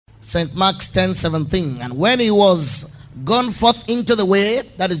St. Mark 10:17. And when he was gone forth into the way,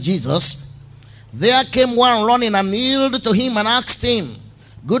 that is Jesus, there came one running and kneeled to him and asked him,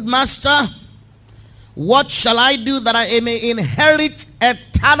 Good master, what shall I do that I may inherit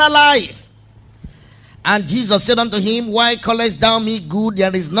eternal life? And Jesus said unto him, Why callest thou me good?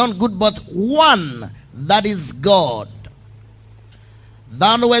 There is none good but one, that is God.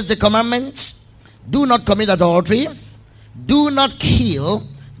 Thou knowest the commandments. Do not commit adultery. Do not kill.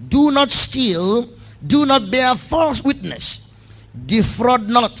 Do not steal. Do not bear false witness. Defraud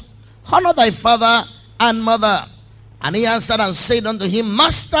not. Honor thy father and mother. And he answered and said unto him,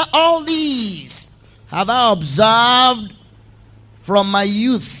 Master, all these have I observed from my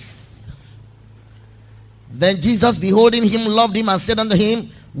youth. Then Jesus, beholding him, loved him and said unto him,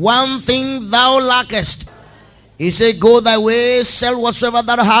 One thing thou lackest. He said, Go thy way, sell whatsoever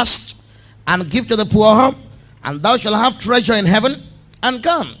thou hast, and give to the poor, and thou shalt have treasure in heaven. And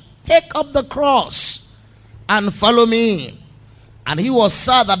come, take up the cross, and follow me. And he was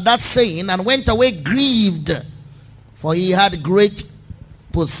sad at that saying, and went away grieved, for he had great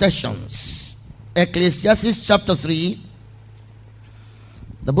possessions. Ecclesiastes chapter 3.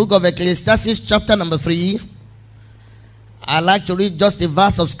 The book of Ecclesiastes chapter number 3. I like to read just a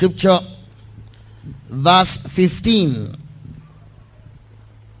verse of scripture. Verse 15.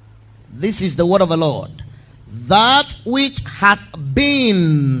 This is the word of the Lord. That which hath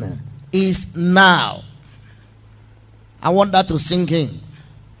been is now. I want that to sink in.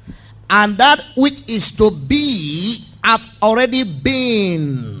 And that which is to be hath already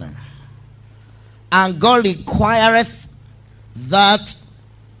been. And God requireth that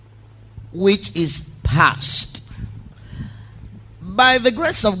which is past. By the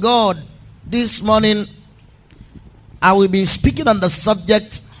grace of God, this morning I will be speaking on the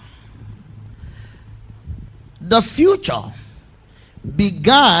subject, the future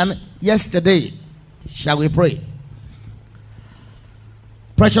began yesterday. Shall we pray?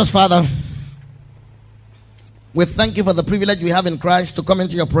 Precious Father, we thank you for the privilege we have in Christ to come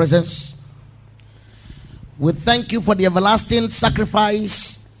into your presence. We thank you for the everlasting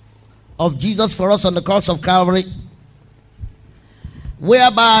sacrifice of Jesus for us on the cross of Calvary,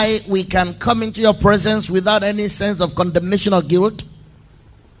 whereby we can come into your presence without any sense of condemnation or guilt,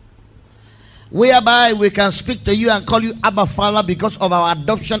 whereby we can speak to you and call you Abba Father because of our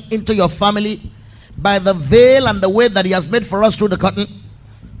adoption into your family by the veil and the way that he has made for us through the curtain.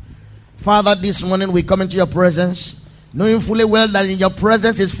 Father, this morning we come into your presence, knowing fully well that in your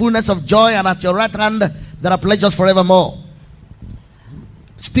presence is fullness of joy, and at your right hand there are pleasures forevermore.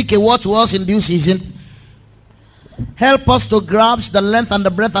 Speak a word to us in due season. Help us to grasp the length and the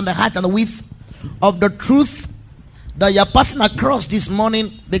breadth and the height and the width of the truth that you are passing across this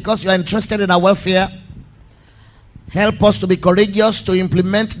morning, because you are interested in our welfare. Help us to be courageous to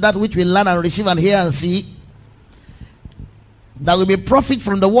implement that which we learn and receive and hear and see, that we may profit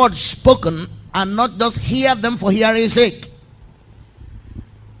from the words spoken and not just hear them for hearing's sake.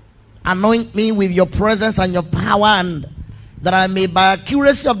 Anoint me with your presence and your power, and that I may, by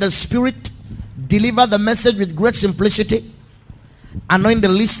accuracy of the Spirit, deliver the message with great simplicity. Anoint the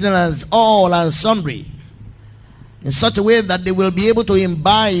listeners all and sundry in such a way that they will be able to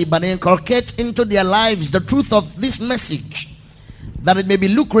imbibe and inculcate into their lives the truth of this message, that it may be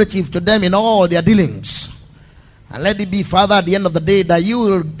lucrative to them in all their dealings. And let it be, Father, at the end of the day, that you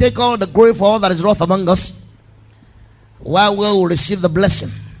will take all the glory for all that is wrought among us, while we will receive the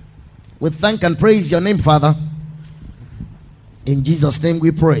blessing. We thank and praise your name, Father. In Jesus' name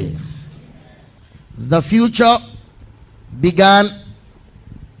we pray. The future began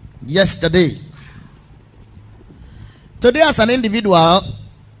yesterday. Today, as an individual,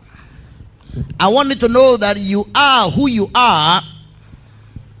 I want you to know that you are who you are.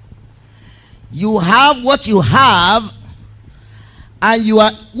 You have what you have, and you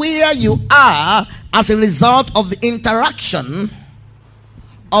are where you are as a result of the interaction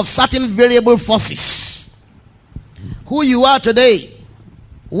of certain variable forces. Who you are today,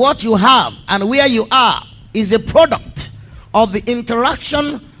 what you have, and where you are is a product of the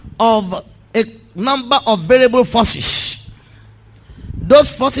interaction of a number of variable forces.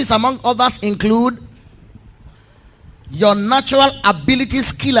 Those forces, among others, include your natural ability,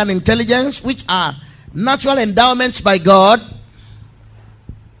 skill, and intelligence, which are natural endowments by God.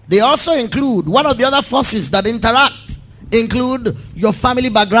 They also include, one of the other forces that interact include your family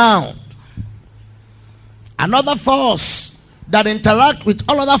background. Another force that interact with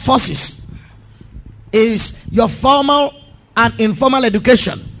all other forces is your formal and informal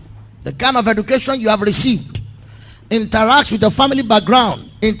education. The kind of education you have received interacts with your family background,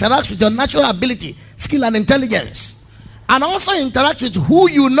 interacts with your natural ability, skill, and intelligence. and also interact with who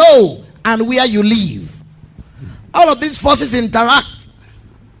you know and where you live. All of these forces interact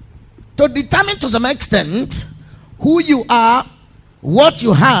to determine to some extent who you are, what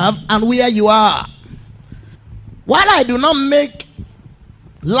you have, and where you are. While I do not make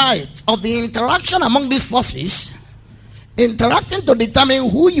light of the interaction among these forces, interacting to determine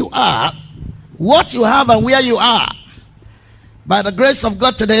who you are, what you have, and where you are, by the grace of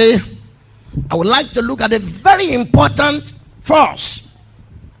God today, I would like to look at a very important force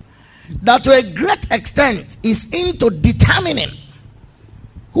that to a great extent is into determining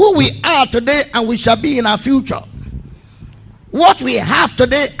who we are today and we shall be in our future. What we have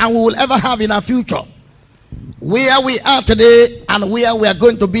today and we will ever have in our future. Where we are today and where we are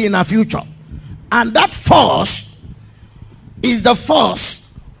going to be in our future. And that force is the force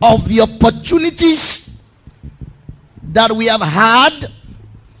of the opportunities that we have had,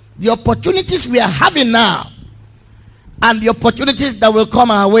 the opportunities we are having now, and the opportunities that will come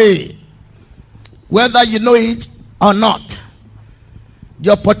our way, whether you know it or not.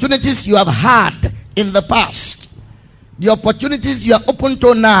 The opportunities you have had in the past, the opportunities you are open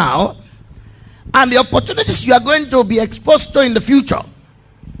to now, and the opportunities you are going to be exposed to in the future.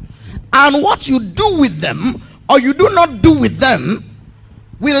 And what you do with them or you do not do with them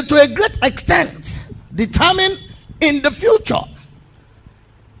will to a great extent determine in the future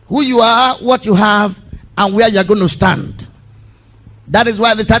who you are, what you have, and where you are going to stand. That is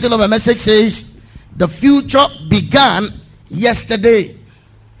why the title of my message says, the future began yesterday.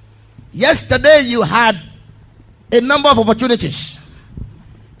 Yesterday you had a number of opportunities.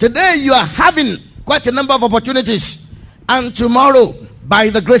 Today you are having quite a number of opportunities. And tomorrow, by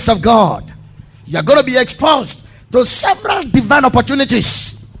the grace of God, you are going to be exposed to several divine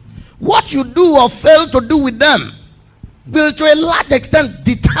opportunities. What you do or fail to do with them will to a large extent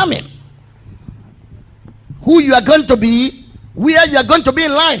determine who you are going to be, where you are going to be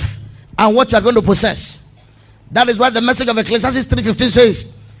in life, and what you are going to possess. That is why the message of Ecclesiastes 3:15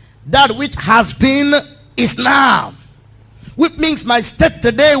 says, that which has been is now. Which means my state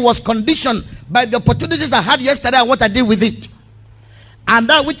today was conditioned by the opportunities I had yesterday and what I did with it. And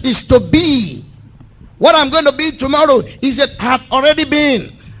that which is to be, what I'm going to be tomorrow, is it have already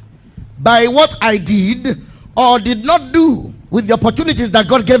been by what I did or did not do with the opportunities that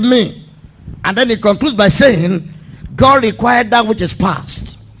God gave me. And then he concludes by saying, God required that which is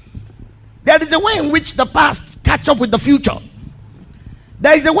past. There is a way in which the past catch up with the future.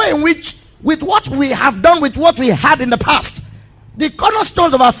 There is a way in which, with what we have done, with what we had in the past, the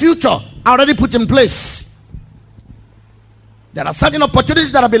cornerstones of our future are already put in place. There are certain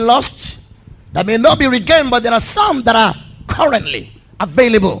opportunities that have been lost, that may not be regained, but there are some that are currently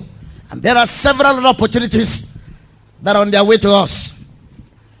available. And there are several other opportunities that are on their way to us.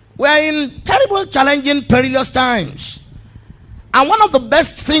 We are in terrible, challenging, perilous times. And one of the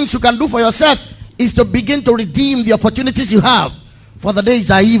best things you can do for yourself is to begin to redeem the opportunities you have, for the days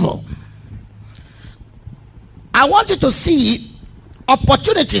are evil. I want you to see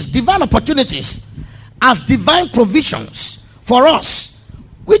opportunities, divine opportunities, as divine provisions for us,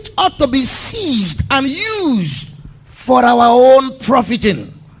 which ought to be seized and used for our own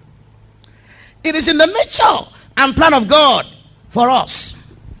profiting. It is in the nature and plan of God for us.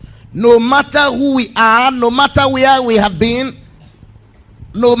 No matter who we are, no matter where we have been,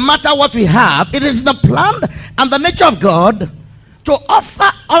 no matter what we have, it is the plan and the nature of God to offer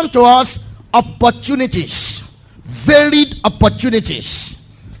unto us opportunities, varied opportunities,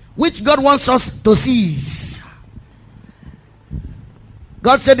 which God wants us to seize.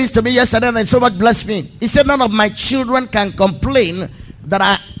 God said this to me yesterday and it so much blessed me. He said, none of my children can complain that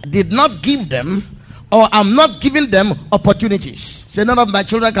I did not give them or I'm not giving them opportunities. He said, none of my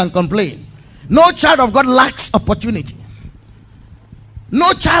children can complain. No child of God lacks opportunity.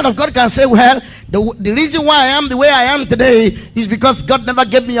 No child of God can say, well, the reason why I am the way I am today is because God never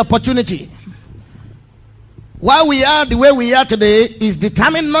gave me opportunity. Why we are the way we are today is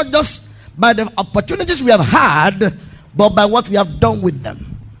determined not just by the opportunities we have had, but by what we have done with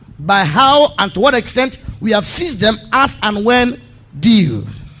them. By how and to what extent we have seized them as and when due.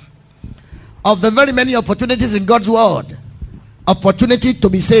 Of the very many opportunities in God's word, opportunity to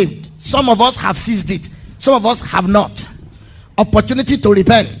be saved. Some of us have seized it. Some of us have not. Opportunity to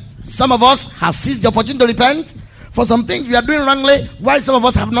repent. Some of us have seized the opportunity to repent for some things we are doing wrongly, while some of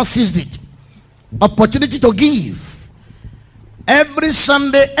us have not seized it. Opportunity to give. Every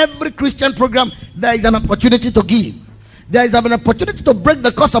Sunday, every Christian program, there is an opportunity to give. There is an opportunity to break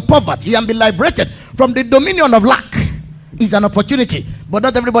the curse of poverty and be liberated from the dominion of lack. Is an opportunity, but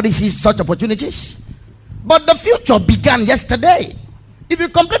not everybody sees such opportunities. But the future began yesterday. If you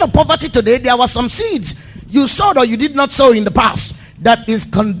complain of poverty today, there were some seeds you sowed or you did not sow in the past that is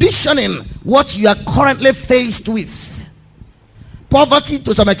conditioning what you are currently faced with. Poverty,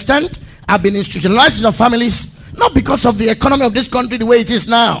 to some extent, have been institutionalized in your families, not because of the economy of this country the way it is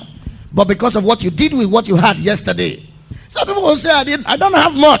now, but because of what you did with what you had yesterday. Some people will say, I don't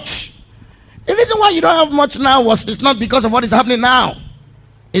have much. The reason why you don't have much now it's not because of what is happening now.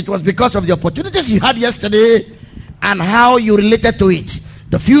 It was because of the opportunities you had yesterday and how you related to it.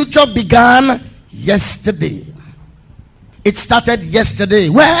 The future began yesterday. It started yesterday.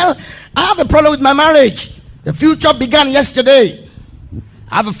 Well, I have a problem with my marriage. The future began yesterday.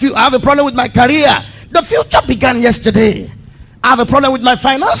 I have a problem with my career. The future began yesterday. I have a problem with my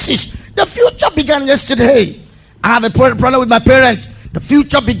finances. The future began yesterday. I have a problem with my parents. The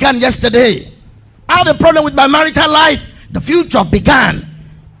future began yesterday. I have a problem with my marital life. The future began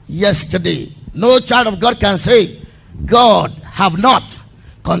yesterday. No child of God can say God have not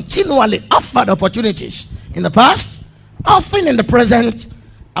continually offered opportunities in the past, often in the present,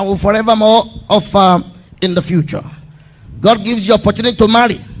 and will forevermore offer in the future. God gives you opportunity to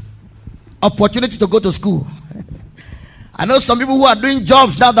marry, opportunity to go to school. I know some people who are doing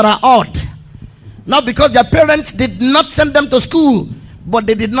jobs now that are odd, not because their parents did not send them to school, but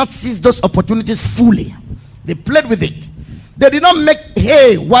they did not seize those opportunities fully. They played with it. They did not make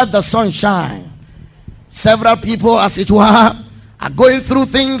hay while the sun shines. Several people, as it were, are going through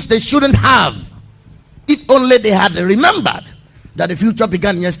things they shouldn't have. If only they had remembered that the future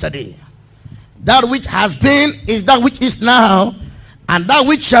began yesterday. That which has been is that which is now, and that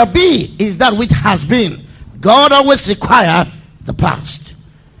which shall be is that which has been. God always requires the past.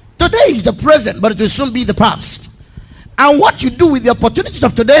 Today is the present, but it will soon be the past. And what you do with the opportunities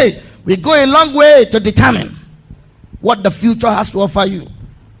of today will go a long way to determine what the future has to offer you.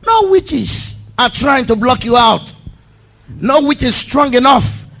 No witches are trying to block you out. No witch is strong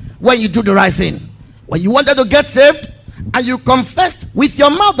enough when you do the right thing. When you wanted to get saved and you confessed with your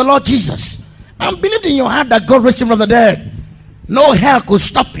mouth the Lord Jesus and believed in your heart that God raised him from the dead, no hell could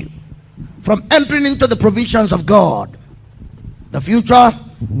stop you from entering into the provisions of God. The future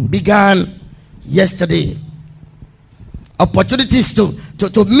began yesterday. Opportunities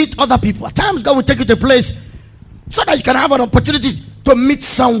to meet other people. At times God will take you to a place so that you can have an opportunity to meet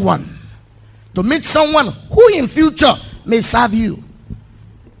someone. To meet someone who in future may serve you.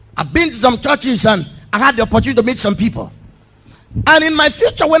 I've been to some churches and I had the opportunity to meet some people. And in my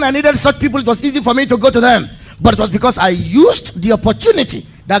future, when I needed such people, it was easy for me to go to them. But it was because I used the opportunity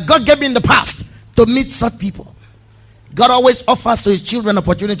that God gave me in the past to meet such people. God always offers to his children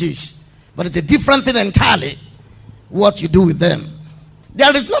opportunities. But it's a different thing entirely what you do with them.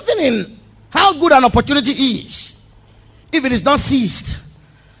 There is nothing in how good an opportunity is if it is not seized.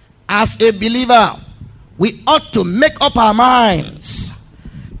 As a believer, we ought to make up our minds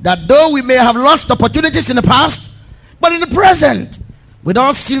that though we may have lost opportunities in the past, but in the present, with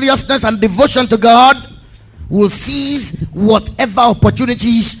all seriousness and devotion to God, we'll seize whatever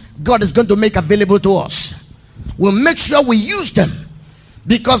opportunities God is going to make available to us. We'll make sure we use them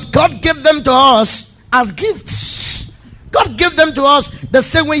because God gave them to us as gifts. God gave them to us the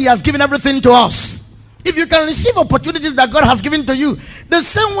same way he has given everything to us. If you can receive opportunities that God has given to you, the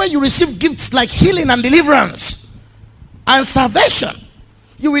same way you receive gifts like healing and deliverance and salvation,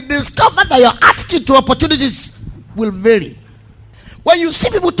 you will discover that your attitude to opportunities will vary. When you see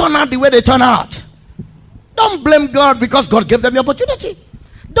people turn out the way they turn out, don't blame God because God gave them the opportunity.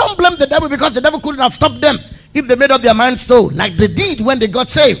 Don't blame the devil because the devil couldn't have stopped them if they made up their minds to, like they did when they got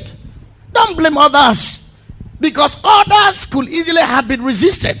saved. Don't blame others because others could easily have been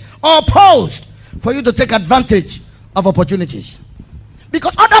resisted or opposed for you to take advantage of opportunities.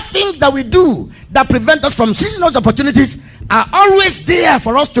 Because other things that we do that prevent us from seizing those opportunities are always there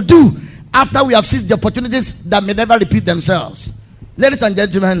for us to do after we have seized the opportunities that may never repeat themselves. Ladies and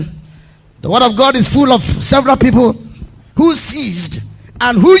gentlemen, the word of God is full of several people who seized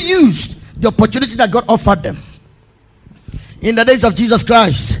and who used the opportunity that God offered them. In the days of Jesus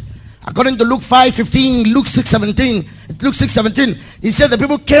Christ, according to Luke 5:15, Luke 6:17, he said the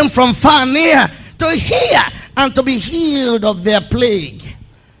people came from far and near to hear and to be healed of their plague.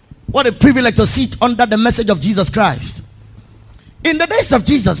 What a privilege to sit under the message of Jesus Christ. In the days of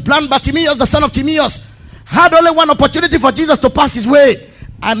Jesus, blind Bartimaeus, the son of Timaeus, had only one opportunity for Jesus to pass his way,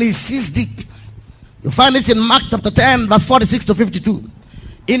 and he seized it. You find it in Mark chapter 10, verse 46 to 52.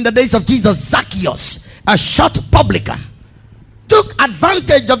 In the days of Jesus, Zacchaeus, a short publican, took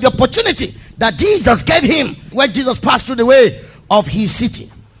advantage of the opportunity that Jesus gave him when Jesus passed through the way of his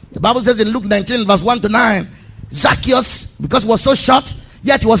city. The Bible says in Luke 19, verse 1 to 9, Zacchaeus, because he was so short,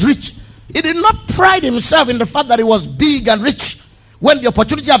 yet he was rich. He did not pride himself in the fact that he was big and rich. When the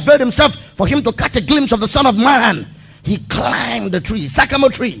opportunity availed himself for him to catch a glimpse of the Son of Man, he climbed the tree,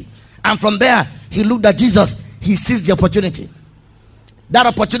 sycamore tree. And from there, he looked at Jesus. He seized the opportunity. That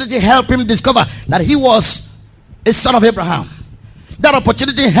opportunity helped him discover that he was a son of Abraham. That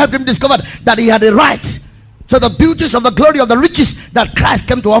opportunity helped him discover that he had a right to the beauties of the glory of the riches that Christ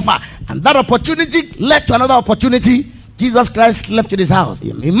came to offer. And that opportunity led to another opportunity. Jesus Christ slept in his house.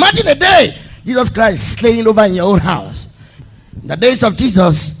 Imagine a day Jesus Christ slaying over in your own house. In the days of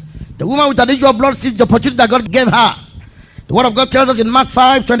Jesus, the woman with an issue of blood seized the opportunity that God gave her. The word of God tells us in Mark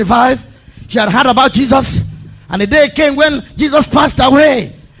 5:25, she had heard about Jesus, and the day came when Jesus passed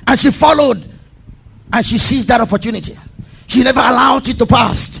away, and she followed, and she seized that opportunity. She never allowed it to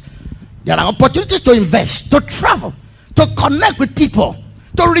pass. There are opportunities to invest, to travel, to connect with people,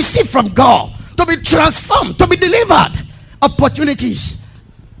 to receive from God, to be transformed, to be delivered. Opportunities.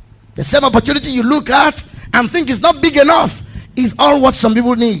 The same opportunity you look at and think is not big enough is all what some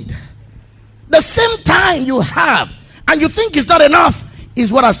people need. The same time you have and you think is not enough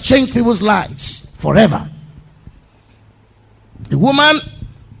is what has changed people's lives forever. The woman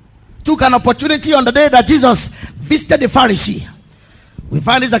took an opportunity on the day that Jesus visited the Pharisee. We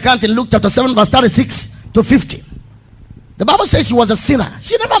find this account in Luke chapter 7 verse 36 to 50. The Bible says she was a sinner.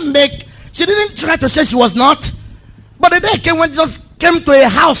 She didn't try to say she was not. But the day came when Jesus came to a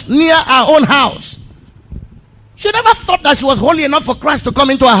house near her own house. She never thought that she was holy enough for Christ to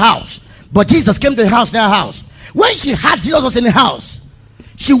come into her house. But Jesus came to a house near her house. When she heard Jesus was in the house,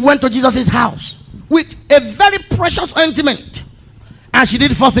 she went to Jesus' house with a very precious ointment. And she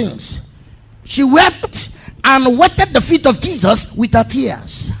did 4 things. She wept and wetted the feet of Jesus with her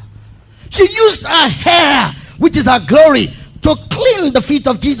tears. She used her hair, which is her glory, to clean the feet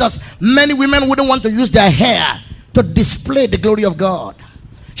of Jesus. Many women wouldn't want to use their hair to display the glory of God.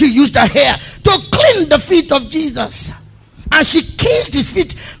 She used her hair to clean the feet of Jesus. And she kissed his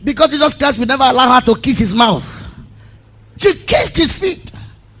feet because Jesus Christ would never allow her to kiss his mouth. She kissed his feet.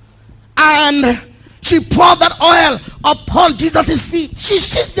 And she poured that oil upon Jesus' feet. She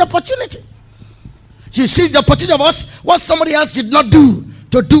seized the opportunity. She seized the opportunity of us, what somebody else did not do,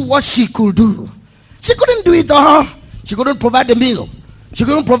 to do what she could do. She couldn't do it all. She couldn't provide the meal. She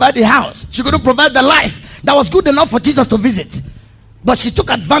couldn't provide the house. She couldn't provide the life that was good enough for Jesus to visit. But she took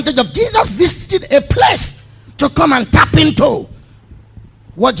advantage of Jesus visiting a place to come and tap into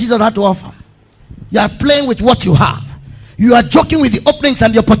what Jesus had to offer. You are playing with what you have. You are joking with the openings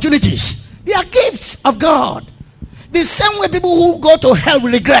and the opportunities. They are gifts of God. The same way people who go to hell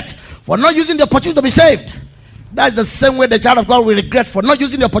will regret for not using the opportunity to be saved. That's the same way the child of God will regret for not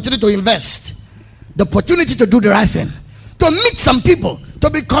using the opportunity to invest. The opportunity to do the right thing. To meet some people. To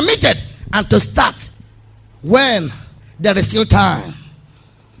be committed. And to start when there is still time.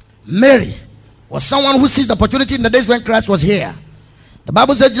 Mary was someone who seized the opportunity in the days when Christ was here. The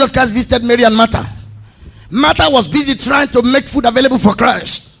Bible says Jesus Christ visited Mary and Martha. Martha was busy trying to make food available for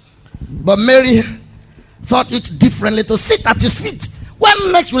Christ. But Mary thought it differently, to sit at his feet.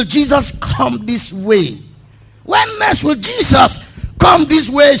 When next will Jesus come this way? When next will Jesus come this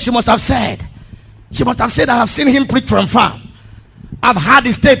way? She must have said. She must have said, I have seen him preach from far. I've heard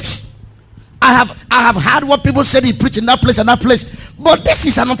his tapes. I have heard what people said he preached in that place and that place. But this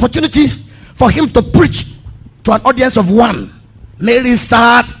is an opportunity for him to preach to an audience of one. Mary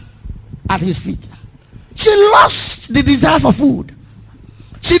sat at his feet. She lost the desire for food.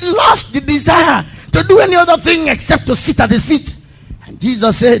 She lost the desire to do any other thing except to sit at his feet. And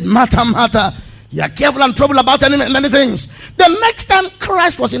Jesus said, Martha, Martha, you are careful and troubled about many things. The next time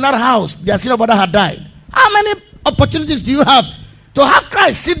Christ was in that house, their senior brother had died. How many opportunities do you have to have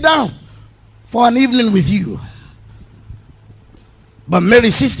Christ sit down for an evening with you? But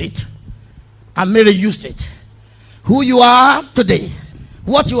Mary seized it, and Mary used it. Who you are today,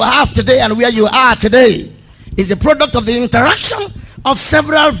 what you have today, and where you are today is a product of the interaction of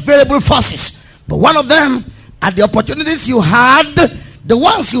several variable forces. But one of them are the opportunities you had, the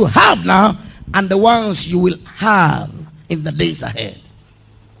ones you have now, and the ones you will have in the days ahead.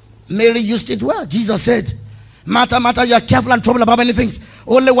 Mary used it well. Jesus said, Martha, Martha, you are careful and troubled about many things.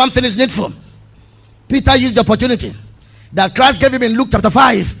 Only one thing is needful. Peter used the opportunity that Christ gave him in Luke chapter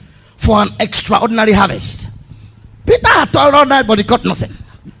 5 for an extraordinary harvest. Peter had toiled all night, but he caught nothing.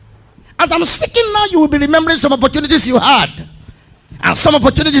 As I'm speaking now, you will be remembering some opportunities you had. And some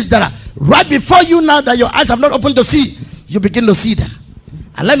opportunities that are right before you now that your eyes have not opened to see, you begin to see them.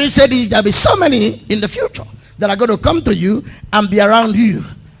 And let me say this, there will be so many in the future that are going to come to you and be around you.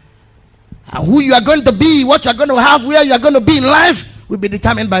 And who you are going to be, what you are going to have, where you are going to be in life will be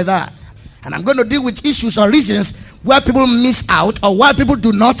determined by that. And I'm going to deal with issues or reasons where people miss out or why people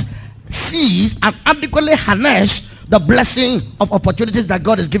do not seize and adequately harness the blessing of opportunities that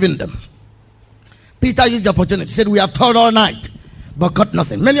God is giving them. Peter used the opportunity. He said, we have toiled all night, but got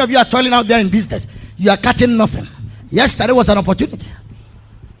nothing. Many of you are toiling out there in business. You are catching nothing. Yesterday was an opportunity.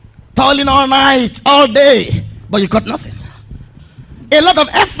 Toiling all night, all day, but you got nothing. A lot of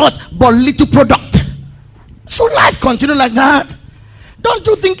effort, but little product. So life continue like that. Don't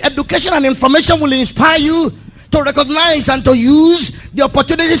you think education and information will inspire you to recognize and to use the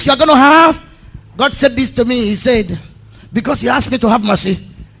opportunities you are going to have? God said this to me. He said, because you asked me to have mercy,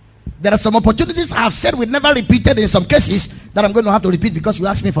 there are some opportunities I have said we never repeated in some cases that I'm going to have to repeat because you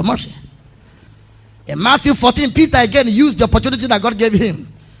asked me for mercy. In Matthew 14, Peter again used the opportunity that God gave him.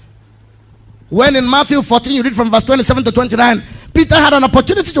 When in Matthew 14, you read from verse 27 to 29, Peter had an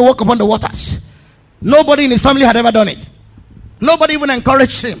opportunity to walk upon the waters. Nobody in his family had ever done it. Nobody even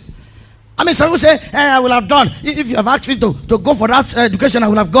encouraged him. I mean, some people say, I will have done. If you have asked me to go for that education, I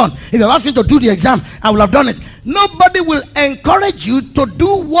will have gone. If you have asked me to do the exam, I will have done it. Nobody will encourage you to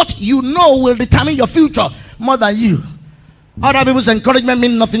do what you know will determine your future more than you. Other people's encouragement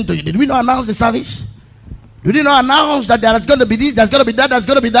means nothing to you. Did we not announce the service? Did we not announce that there is going to be this, there's going to be that, there's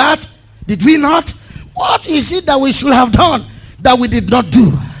going to be that? Did we not? What is it that we should have done that we did not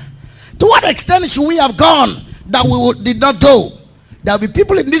do? To what extent should we have gone that we did not go? There will be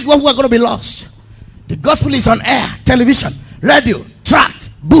people in this world who are going to be lost. The gospel is on air, television, radio, tract,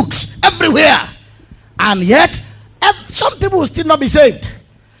 books, everywhere. And yet, some people will still not be saved.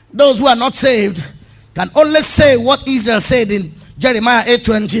 Those who are not saved can only say what Israel said in Jeremiah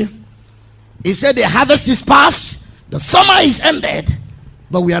 8:20. He said, the harvest is past, the summer is ended,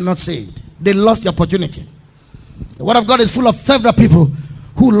 but we are not saved. They lost the opportunity. The word of God is full of several people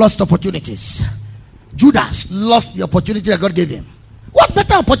who lost opportunities. Judas lost the opportunity that God gave him. What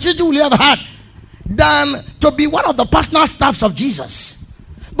better opportunity will you have had than to be one of the personal staffs of Jesus?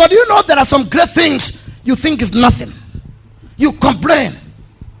 But you know there are some great things you think is nothing. You complain.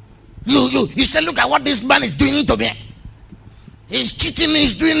 You say, look at what this man is doing to me. He's cheating me,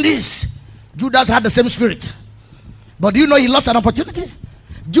 he's doing this. Judas had the same spirit. But do you know he lost an opportunity?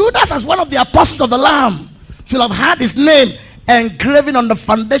 Judas, as one of the apostles of the Lamb, should have had his name engraven on the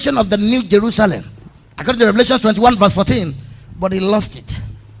foundation of the New Jerusalem. According to Revelation 21 verse 14. But he lost it.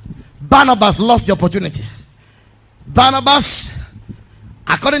 Barnabas lost the opportunity. Barnabas,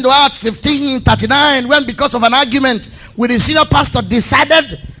 according to Acts 15:39, when because of an argument with his senior pastor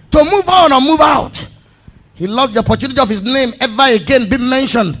decided to move on or move out, he lost the opportunity of his name ever again being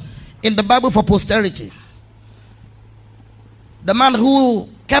mentioned in the Bible for posterity. The man who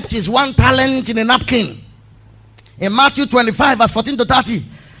kept his 1 talent in a napkin in Matthew 25 verse 14 to 30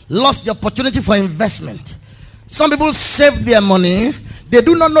 lost the opportunity for investment. Some people save their money. They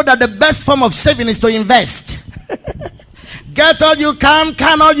do not know that the best form of saving is to invest. Get all you can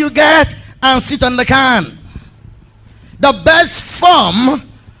all you get, and sit on the can. The best form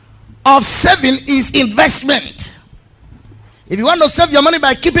of saving is investment. If you want to save your money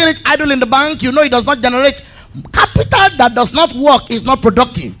by keeping it idle in the bank, you know it does not generate capital. That does not work is not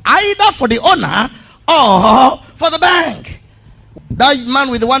productive, either for the owner or for the bank. That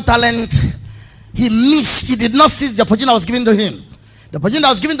man with the 1 talent, he did not seize the opportunity that was given to him. The opportunity that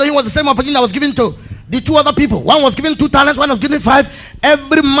was given to him was the same opportunity that was given to the 2 other people. One was given 2 talents, one was given 5.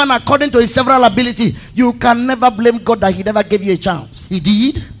 Every man according to his several ability. You can never blame God that he never gave you a chance. He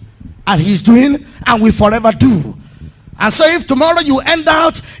did, and he's doing, and will forever do. And so if tomorrow you end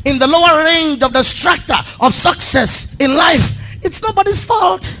out in the lower range of the strata of success in life, it's nobody's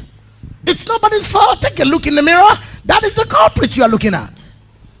fault. It's nobody's fault. Take a look in the mirror. That is the culprit you are looking at.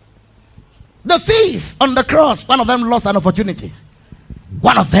 The thief on the cross, one of them lost an opportunity.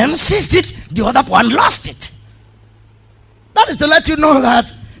 One of them seized it, the other one lost it. That is to let you know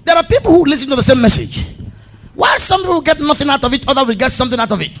that there are people who listen to the same message. While some people get nothing out of it, others will get something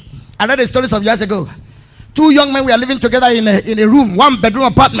out of it. I read a story some years ago. 2 young men were living together in a room, 1-bedroom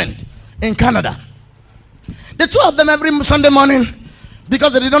apartment in Canada. The 2 of them every Sunday morning,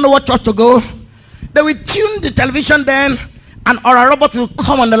 because they didn't know what church to go, they would tune the television then, and Ora Robert will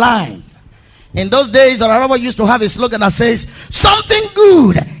come on the line. In those days, Ora Robert used to have a slogan that says, something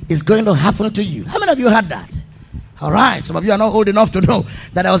good is going to happen to you. How many of you heard that? All right, some of you are not old enough to know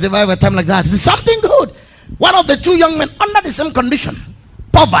that there was a time like that. It's something good. One of the 2 young men under the same condition,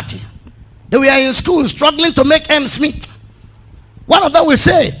 poverty. They were in school struggling to make ends meet. One of them will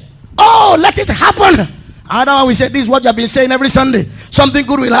say, oh, let it happen. Another one will say, this is what you have been saying every Sunday. Something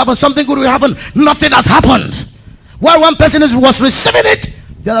good will happen, something good will happen. Nothing has happened. While one person was receiving it,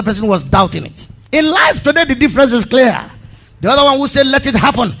 the other person was doubting it. In life today, the difference is clear. The other one who said, let it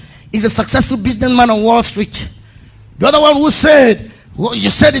happen, is a successful businessman on Wall Street. The other one who said, Well, you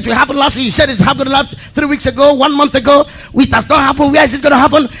said it will happen last week. You said it's happened 3 weeks ago, 1 month ago. It has not happened. Where is it going to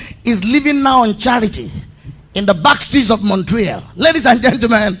happen? Is living now on charity in the back streets of Montreal. Ladies and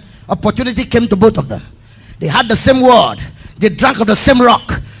gentlemen, opportunity came to both of them. They had the same word. They drank of the same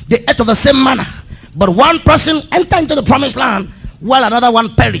rock. They ate of the same manna. But one person entered into the promised land while another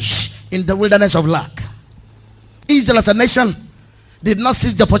one perished in the wilderness of lack. Israel as a nation did not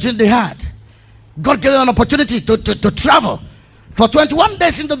seize the opportunity they had. God gave them an opportunity to travel for 21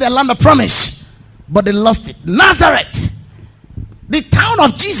 days into their land of promise, but they lost it. Nazareth, the town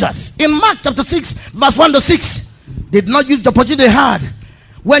of Jesus, in Mark chapter 6, verse 1 to 6, did not use the opportunity they had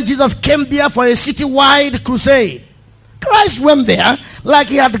when Jesus came there for a city-wide crusade. Christ went there like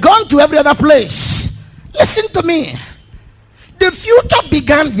he had gone to every other place. Listen to me. The future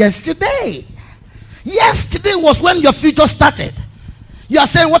began yesterday. Yesterday was when your future started. You are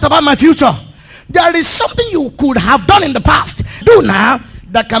saying, what about my future? There is something you could have done in the past, do now,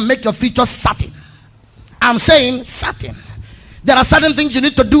 that can make your future certain. I'm saying certain. There are certain things you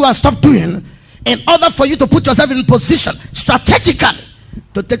need to do and stop doing in order for you to put yourself in position strategically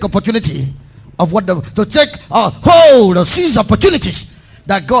to take opportunity of to take hold or seize opportunities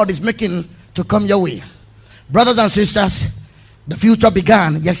that God is making to come your way. Brothers and sisters, the future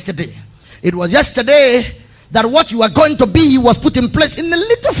began yesterday. It was yesterday that what you are going to be was put in place in a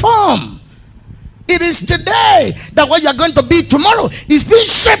little form. It is today that what you are going to be tomorrow is being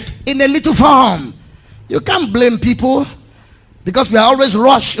shaped in a little form. You can't blame people because we are always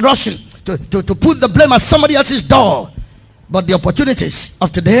rushing to put the blame at somebody else's door. But the opportunities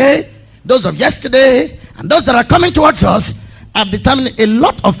of today, those of yesterday, and those that are coming towards us are determining a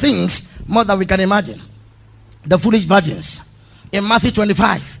lot of things more than we can imagine. The foolish virgins in Matthew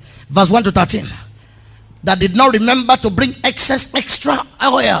 25, verse 1 to 13, that did not remember to bring extra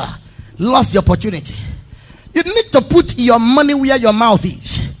oil, lost the opportunity. You need to put your money where your mouth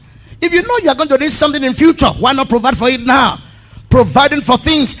is. If you know you are going to need something in future, why not provide for it now? Providing for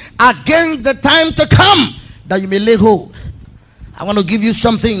things against the time to come that you may lay hold. I want to give you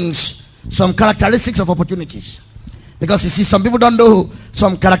some things, some characteristics of opportunities. Because you see, some people don't know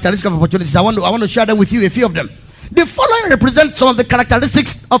some characteristics of opportunities. I want to share them with you, a few of them. The following represent some of the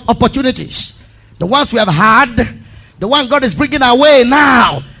characteristics of opportunities. The ones we have had, the one God is bringing our way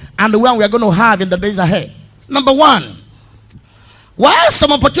now, and the one we are going to have in the days ahead. Number one, while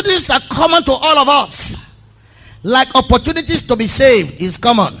some opportunities are common to all of us, like opportunities to be saved is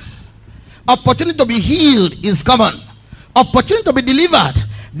common, opportunity to be healed is common, opportunity to be delivered,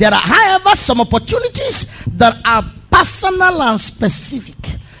 there are, however, some opportunities that are personal and specific.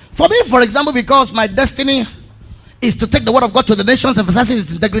 For me, for example, because my destiny is to take the word of God to the nations, emphasizing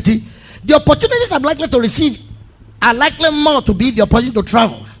its integrity, the opportunities I'm likely to receive are likely more to be the opportunity to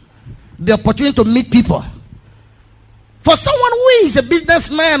travel, the opportunity to meet people. For someone who is a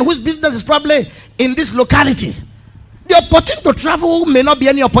businessman, whose business is probably in this locality, the opportunity to travel may not be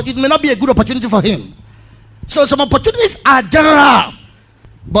any opportunity, may not be a good opportunity for him. So some opportunities are general,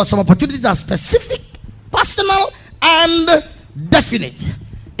 but some opportunities are specific, personal, and definite,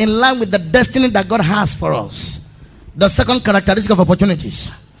 in line with the destiny that God has for us. The second characteristic of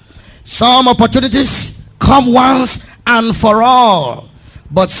opportunities: some opportunities come once and for all,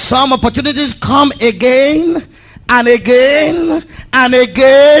 but some opportunities come again and again and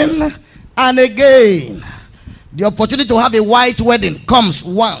again and again. The opportunity to have a white wedding comes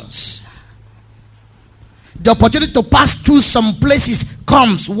once. The opportunity to pass through some places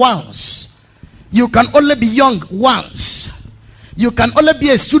comes once. You can only be young once. You can only be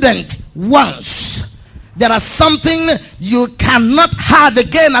a student once. There are something you cannot have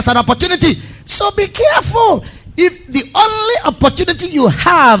again as an opportunity. So be careful. If the only opportunity you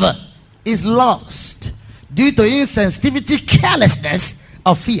have is lost due to insensitivity, carelessness,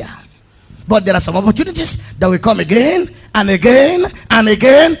 or fear. But there are some opportunities that will come again and again and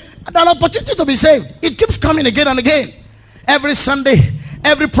again. And an opportunity to be saved, it keeps coming again and again. Every Sunday,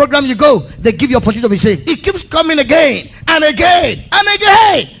 every program you go, they give you opportunity to be saved. It keeps coming again and again and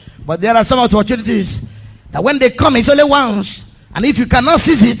again. But there are some opportunities that when they come, it's only once. And if you cannot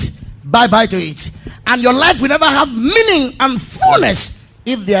seize it, bye-bye to it. And your life will never have meaning and fullness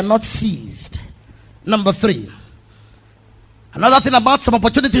if they are not seized. Number three. Another thing about some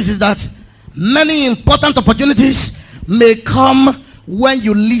opportunities is that many important opportunities may come when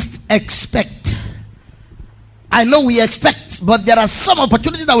you least expect. I know we expect, but there are some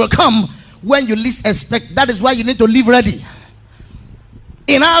opportunities that will come when you least expect. That is why you need to live ready.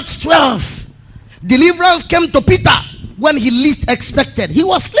 In Acts 12, deliverance came to Peter when he least expected. He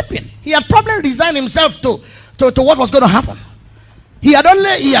was sleeping. He had probably resigned himself to what was going to happen. He had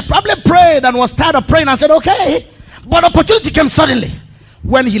probably prayed and was tired of praying and said, okay. But opportunity came suddenly.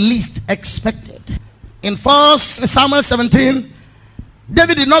 when he least expected. In 1 Samuel 17,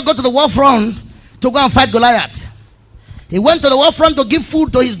 David did not go to the war front to go and fight Goliath. He went to the war front to give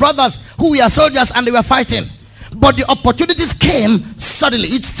food to his brothers who were soldiers and they were fighting. But the opportunities came suddenly.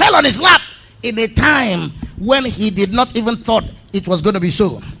 It fell on his lap in a time when he did not even thought it was going to be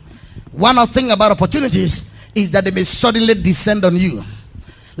so. One of the things about opportunities is that they may suddenly descend on you.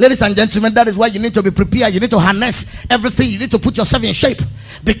 Ladies and gentlemen, that is why you need to be prepared. You need to harness everything. You need to put yourself in shape.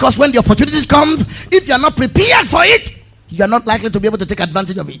 Because when the opportunities come, if you are not prepared for it, you are not likely to be able to take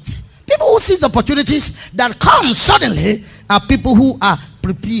advantage of it. People who seize opportunities that come suddenly are people who are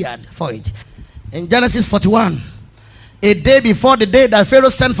prepared for it. In Genesis 41, a day before the day that Pharaoh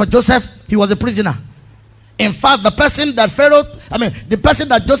sent for Joseph, he was a prisoner. In fact, the person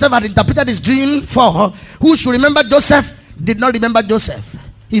that Joseph had interpreted his dream for, who should remember Joseph, did not remember Joseph.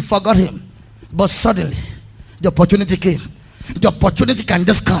 He forgot him. But suddenly, the opportunity came. The opportunity can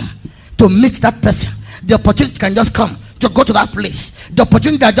just come to meet that person. The opportunity can just come to go to that place. The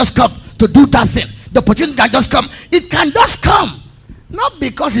opportunity can just come to do that thing. The opportunity can just come. It can just come. Not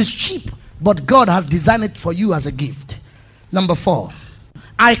because it's cheap, but God has designed it for you as a gift. Number 4,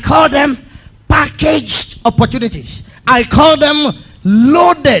 I call them packaged opportunities. I call them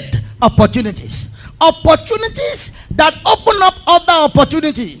loaded opportunities. Opportunities that open up other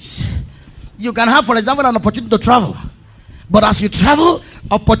opportunities. You can have, for example, an opportunity to travel. But as you travel,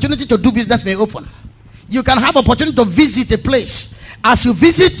 opportunity to do business may open. You can have opportunity to visit a place. As you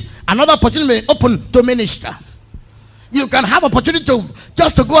visit, another opportunity may open to minister. You can have opportunity to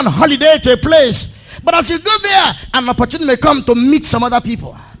go on holiday to a place. But as you go there, an opportunity may come to meet some other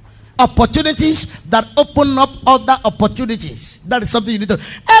people. Opportunities that open up other opportunities. That is something you need to.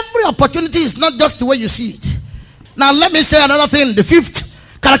 Every opportunity is not just the way you see it. Now let me say another thing. The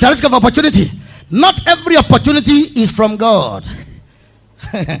 5th characteristic of opportunity. Not every opportunity is from God.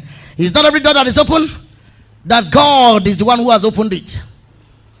 It's not every door that is open that God is the one who has opened it.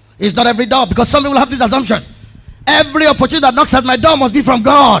 It's not every door, because some people have this assumption. Every opportunity that knocks at my door must be from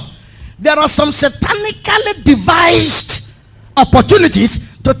God. There are some satanically devised opportunities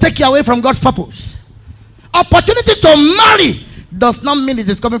to take you away from God's purpose. Opportunity to marry does not mean it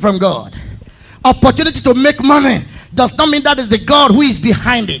is coming from God. Opportunity to make money does not mean that is the God who is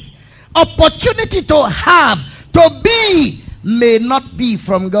behind it. Opportunity to have, to be, may not be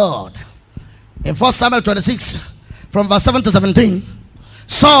from God. In 1 Samuel 26, from verse 7 to 17,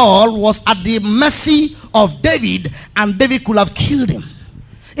 Saul was at the mercy of David, and David could have killed him.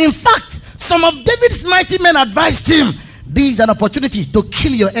 In fact, some of David's mighty men advised him, this is an opportunity to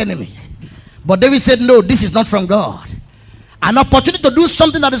kill your enemy. But David said, no, this is not from God. An opportunity to do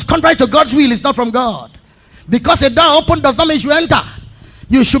something that is contrary to God's will is not from God. Because a door open does not mean you enter.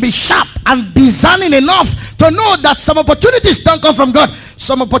 You should be sharp and discerning enough to know that some opportunities don't come from God.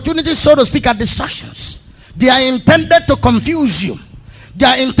 Some opportunities, so to speak, are distractions. They are intended to confuse you. They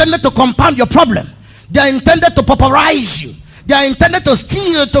are intended to compound your problem. They are intended to pauperize you. They are intended to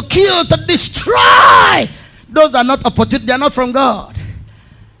steal, to kill, to destroy. Those are not opportunities. They are not from God.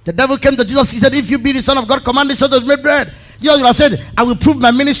 The devil came to Jesus. He said, if you be the Son of God, command the sword to be made bread. Jesus would have said, I will prove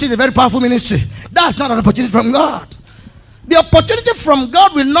my ministry is a very powerful ministry. That's not an opportunity from God. The opportunity from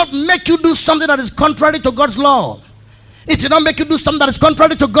God will not make you do something that is contrary to God's law. It will not make you do something that is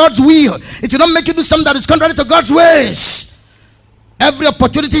contrary to God's will. It will not make you do something that is contrary to God's ways. Every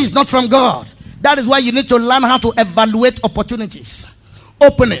opportunity is not from God. That is why you need to learn how to evaluate opportunities,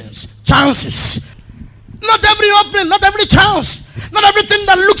 openings, chances. Not every opening, not every chance, not everything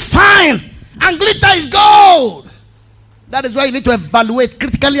that looks fine and glitter is gold. That is why you need to evaluate,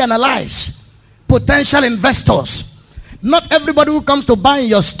 critically analyze potential investors. Not everybody who comes to buy in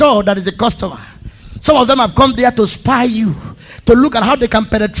your store that is a customer. Some of them have come there to spy you, to look at how they can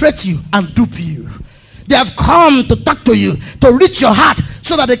penetrate you and dupe you. They have come to talk to you, to reach your heart,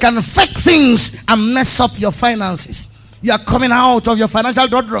 so that they can fake things and mess up your finances. You are coming out of your financial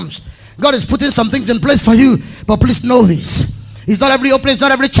doldrums. God is putting some things in place for you, but please know this. It's not every opening, it's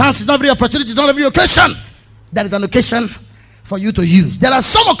not every chance, it's not every opportunity, it's not every occasion. There is an occasion for you to use. There are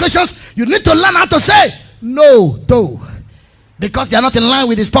some occasions you need to learn how to say no to, because they are not in line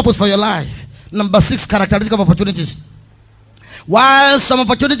with His purpose for your life. Number 6 characteristic of opportunities. While some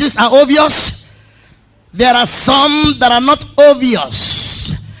opportunities are obvious, there are some that are not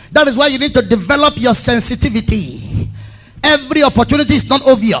obvious. That is why you need to develop your sensitivity. Every opportunity is not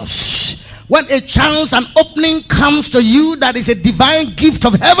obvious. When a chance and opening comes to you that is a divine gift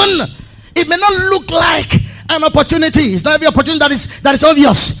of heaven, it may not look like an opportunity. It's not every opportunity that is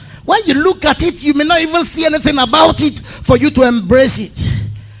obvious. When you look at it, you may not even see anything about it for you to embrace it.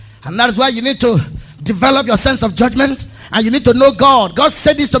 And that is why you need to develop your sense of judgment And you need to know God. God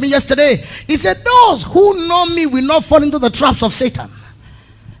said this to me yesterday. He said, those who know me will not fall into the traps of Satan.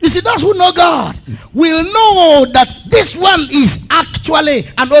 You see, those who know God will know that this one is actually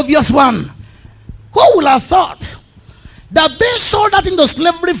an obvious one. Who would have thought that being sold out into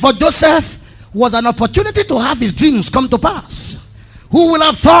slavery for Joseph was an opportunity to have his dreams come to pass? Who would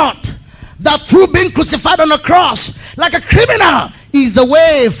have thought that through being crucified on a cross like a criminal is the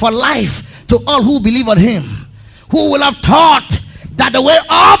way for life to all who believe on him? Who would have thought that the way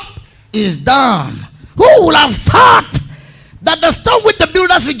up is down? Who would have thought that the stone which the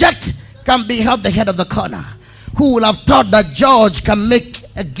builders reject can be held the head of the corner? Who would have thought that George can make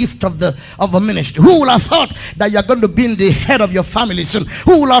a gift of a ministry? Who would have thought that you're going to be in the head of your family soon?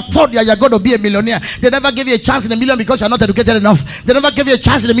 Who would have thought that you're going to be a millionaire? They never gave you a chance in a million because you're not educated enough. They never gave you a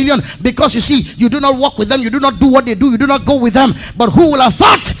chance in a million because, you see, you do not walk with them, you do not do what they do, you do not go with them. But who would have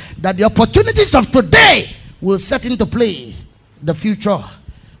thought that the opportunities of today will set into place the future?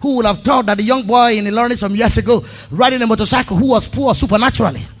 Who would have thought that the young boy in Ilorin some years ago riding a motorcycle who was poor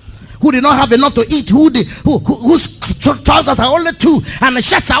supernaturally, who did not have enough to eat, whose trousers are only 2 and the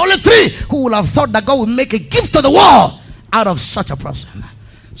shirts are only 3, who would have thought that God would make a gift to the world out of such a person?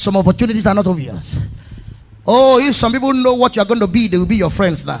 Some opportunities are not obvious. Oh, if some people know what you're going to be, they will be your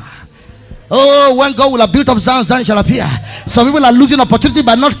friends now. Oh, when God will have built up Zion, Zion shall appear. Some people are losing opportunity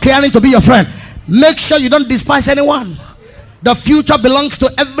by not caring to be your friend. Make sure you don't despise anyone. The future belongs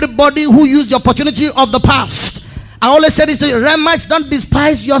to everybody who used the opportunity of the past. I always say this to you, Remites, don't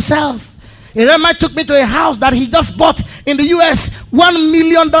despise yourself. A Remite took me to a house that he just bought in the US, $1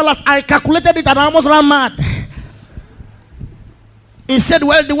 million. I calculated it and I almost ran mad. He said,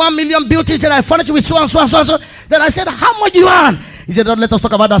 well, the 1 million built it. He said, I furnished it with so and so and so and so. Then I said, how much do you earn? He said, don't let us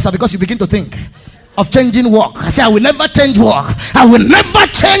talk about that, sir, because you begin to think of changing work. I said, I will never change work. I will never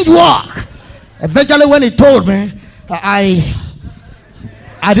change work. Eventually, when he told me, I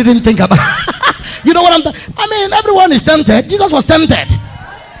didn't think about it. You know what I mean, everyone is tempted. Jesus was tempted.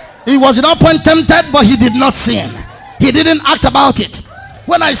 He was at that point tempted, but he did not sin. He didn't act about it.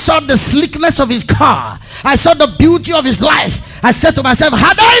 When I saw the sleekness of his car, I saw the beauty of his life, I said to myself,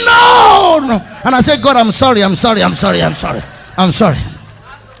 had I known? And I said, God, I'm sorry.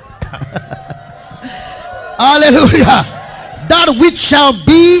 Hallelujah. That which shall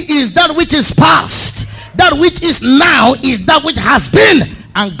be is that which is past. That which is now is that which has been.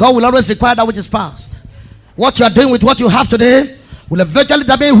 And God will always require that which is past. What you are doing with what you have today will eventually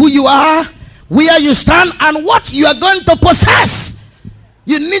determine who you are, where you stand, and what you are going to possess.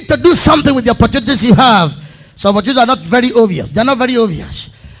 You need to do something with the opportunities you have. So opportunities are not very obvious. They're not very obvious.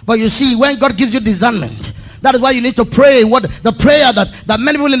 But you see, when God gives you discernment, that is why you need to pray. What the prayer that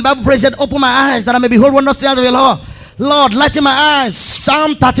many people in the Bible pray said, open my eyes that I may behold wondrous things of your law. Lord, lighten my eyes.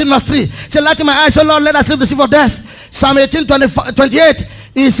 Psalm 13 verse 3. Say, lighten my eyes, O Lord, let us sleep the sleep of death. Psalm 18 28.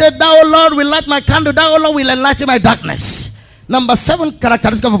 He said, thou, O Lord, will light my candle. Thou, O Lord, will enlighten my darkness. Number 7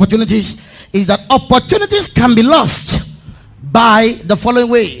 characteristic of opportunities is that opportunities can be lost by the following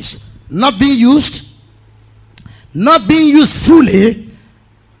ways: not being used fully,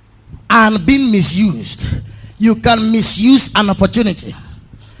 and being misused. You can misuse an opportunity.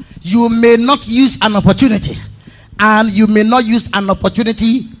 You may not use an opportunity, and you may not use an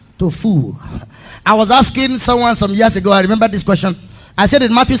opportunity to fool. I was asking someone some years ago, I remember this question. I said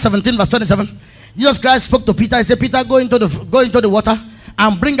in Matthew 17 verse 27, Jesus Christ spoke to Peter. He said, Peter, go into the water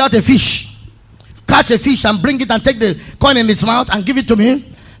and bring out a fish. Catch a fish and bring it and take the coin in its mouth and give it to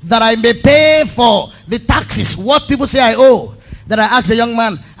me, that I may pay for the taxes, what people say I owe. Then I asked the young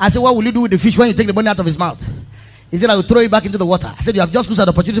man, I said, what will you do with the fish when you take the money out of his mouth? He said, I will throw it back into the water. I said, you have just lost an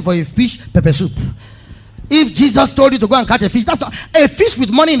opportunity for a fish pepper soup. If Jesus told you to go and catch a fish, that's not a fish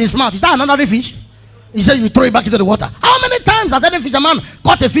with money in his mouth. Is that another fish? He said, you throw it back into the water. How many times has any fisherman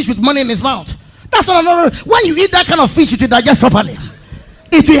caught a fish with money in his mouth? That's not another. When you eat that kind of fish, it will digest properly.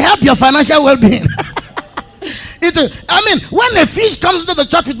 It will help your financial well-being. When a fish comes into the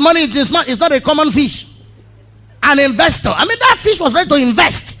church with money in his mouth, it's not a common fish. An investor. That fish was ready to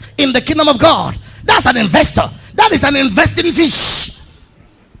invest in the kingdom of God. That's an investor. That is an investing fish.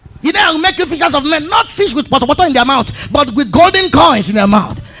 You know, I'll make you fishers of men, not fish with potato in their mouth, but with golden coins in their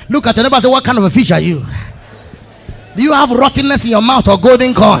mouth. Look at your neighbor and say, what kind of a fish are you? Do you have rottenness in your mouth or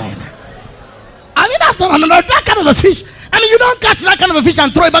golden coin? That's not that kind of a fish. You don't catch that kind of a fish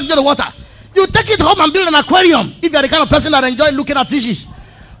and throw it back into the water. You take it home and build an aquarium if you're the kind of person that enjoys looking at fishes.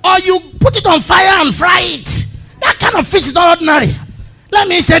 Or you put it on fire and fry it. That kind of fish is not ordinary. Let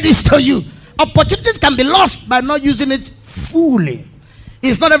me say this to you. Opportunities can be lost by not using it fully.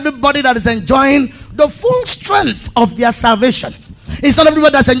 It's not everybody that is enjoying the full strength of their salvation. It's not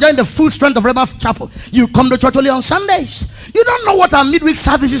everybody that's enjoying the full strength of Rebel Chapel. You come to church only on Sundays. You don't know what our midweek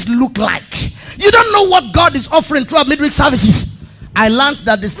services look like. You don't know what God is offering through our midweek services. I learned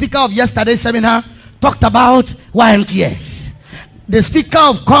that the speaker of yesterday's seminar talked about YMTS. The speaker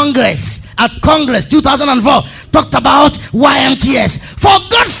of Congress at Congress 2004 talked about YMTS. For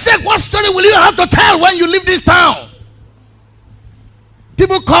God's sake, what story will you have to tell when you leave this town?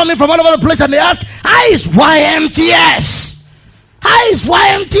 People call me from all over the place and they ask, how is YMTS? How is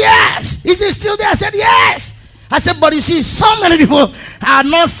YMTS? Is it still there? I said, yes. I said, but you see, so many people are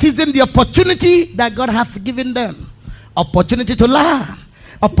not seizing the opportunity that God has given them. Opportunity to learn,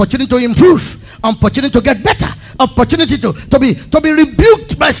 opportunity to improve, opportunity to get better, opportunity to be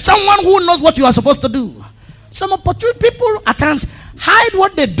rebuked by someone who knows what you are supposed to do. Some opportunity people at times hide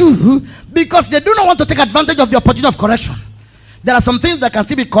what they do because they do not want to take advantage of the opportunity of correction. There are some things that can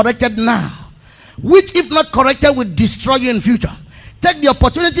still be corrected now, which if not corrected will destroy you in future. Take the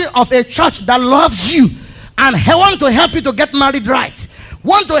opportunity of a church that loves you and want to help you to get married right,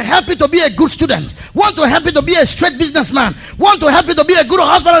 want to help you to be a good student, want to help you to be a straight businessman, want to help you to be a good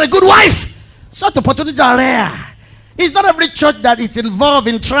husband and a good wife. Such opportunities are rare. It's not every church that is involved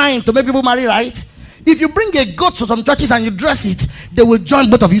in trying to make people marry right. If you bring a goat to some churches and you dress it, they will join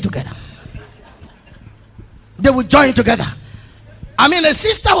both of you together. They will join together. I mean, a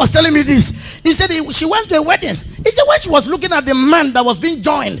sister was telling me this. He said she went to a wedding. He said when she was looking at the man that was being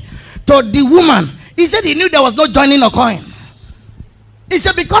joined to the woman, he said he knew there was no joining occurring. He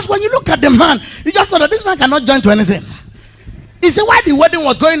said because when you look at the man, you just know that this man cannot join to anything. He said while the wedding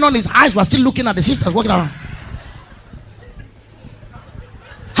was going on, his eyes were still looking at the sisters walking around,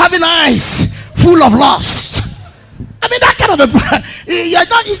 having eyes full of lust. I mean, that kind of a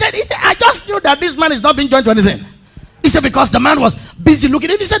he said I just knew that this man is not being joined to anything. He said because the man was busy looking.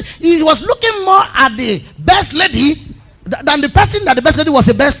 He said he was looking more at the best lady than the person that the best lady was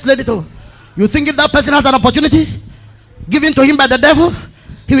a best lady to. You think if that person has an opportunity given to him by the devil,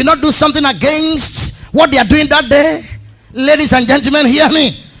 he will not do something against what they are doing that day? Ladies and gentlemen, hear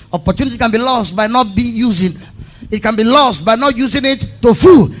me. Opportunity can be lost by not be using. It can be lost by not using it to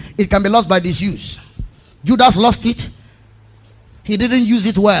fool. It can be lost by disuse. Judas lost it. He didn't use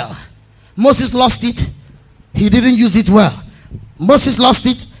it well. Moses lost it. He didn't use it well. Moses lost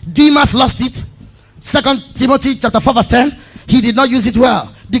it. Demas lost it. 2 Timothy chapter 4 verse 10. He did not use it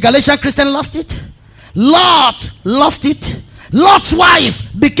well. The Galatian Christian lost it. Lot lost it. Lot's wife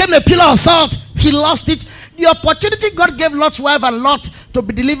became a pillar of salt. He lost it. The opportunity God gave Lot's wife and Lot to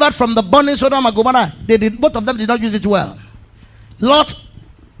be delivered from the burning Sodom and Gomorrah, both of them did not use it well. Lot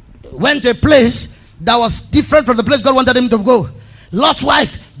went to a place that was different from the place God wanted him to go. Lot's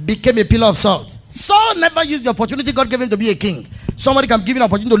wife became a pillar of salt. Saul never used the opportunity God gave him to be a king. Somebody can give him an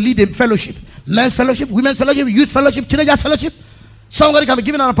opportunity to lead a fellowship. Men's fellowship, women's fellowship, youth fellowship, teenagers fellowship. Somebody can be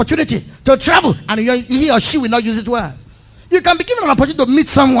given an opportunity to travel and he or she will not use it well. You can be given an opportunity to meet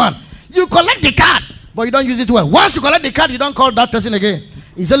someone. You collect the card, but you don't use it well. Once you collect the card, you don't call that person again.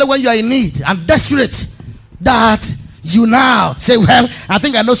 It's only when you are in need and desperate that you now say, well, I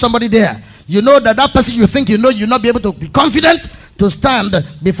think I know somebody there. You know that that person you think you know, you'll not be able to be confident to stand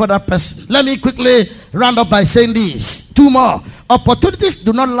before that person. Let me quickly round up by saying this. Two more. Opportunities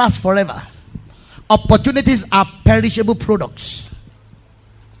do not last forever. Opportunities are perishable products.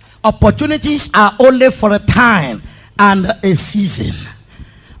 Opportunities are only for a time and a season.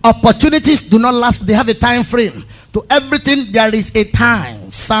 Opportunities do not last. They have a time frame. To everything there is a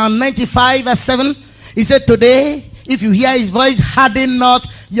time. Psalm 95 verse 7. He said, today, if you hear his voice, harden not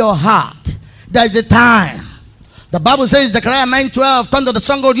your heart. There is a time. The Bible says, Zechariah 9:12, turn to the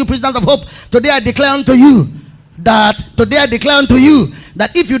stronghold, you prisoners of hope. Today I declare unto you that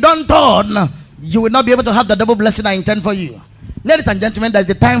if you don't turn, you will not be able to have the double blessing I intend for you. Ladies and gentlemen, there is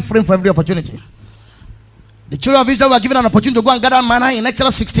a time frame for every opportunity. The children of Israel were given an opportunity to go and gather manna in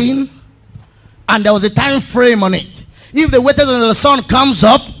Exodus 16, and there was a time frame on it. If they waited until the sun comes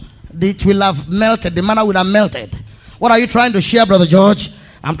up, it will have melted. The manna will have melted. What are you trying to share, Brother George?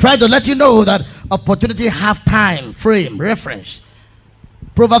 I'm trying to let you know that opportunity have time frame reference.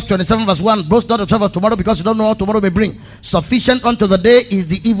 Proverbs 27 verse 1. Boast not the trouble of tomorrow, because you don't know what tomorrow may bring. Sufficient unto the day is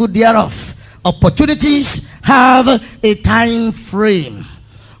the evil thereof. Opportunities have a time frame.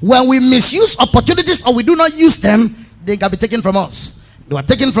 When we misuse opportunities or we do not use them, they can be taken from us. They were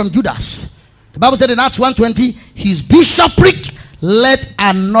taken from Judas. The Bible said in Acts 1:20, his bishopric let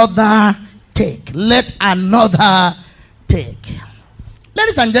another take. Let another take.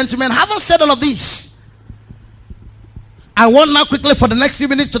 Ladies and gentlemen, having said all of this, I want now quickly for the next few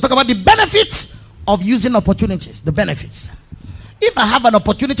minutes to talk about the benefits of using opportunities. The benefits. If I have an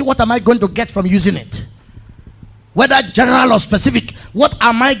opportunity, what am I going to get from using it? Whether general or specific, what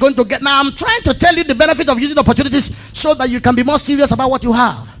am I going to get? Now, I'm trying to tell you the benefit of using opportunities so that you can be more serious about what you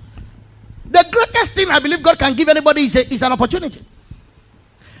have. The greatest thing I believe God can give anybody is an opportunity.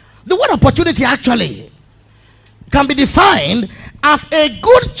 The word opportunity actually can be defined as a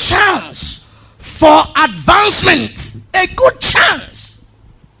good chance for advancement. A good chance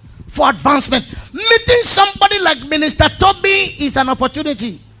for advancement. Meeting somebody like Minister Toby is an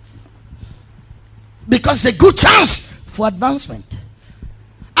opportunity, because it's a good chance for advancement.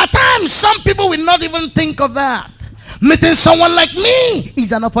 At times, some people will not even think of that. Meeting someone like me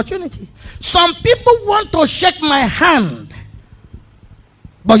is an opportunity. Some people want to shake my hand,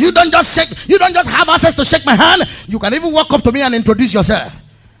 but you don't just have access to shake my hand. You can even walk up to me and introduce yourself.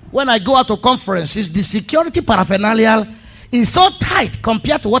 When I go out to conferences, the security paraphernalia is so tight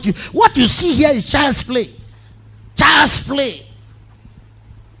compared to what you see here is child's play. Child's play.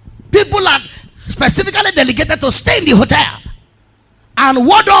 People are specifically delegated to stay in the hotel and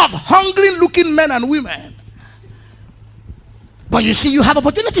ward off hungry looking men and women. But you see, you have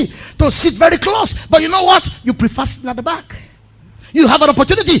opportunity to sit very close. But you know what? You prefer sitting at the back. You have an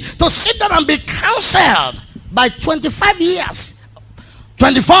opportunity to sit down and be counseled by 25 years,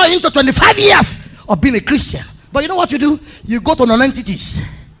 24 into 25 years of being a Christian. But you know what you do? You go to non-entities.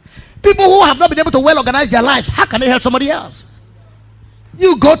 People who have not been able to well organize their lives. How can they help somebody else?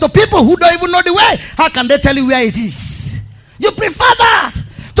 You go to people who don't even know the way. How can they tell you where it is? You prefer that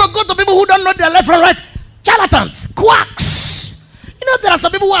to go to people who don't know their left and right. Charlatans, quacks. You know, there are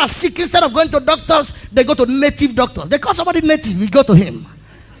some people who are sick. Instead of going to doctors, they go to native doctors. They call somebody native, you go to him.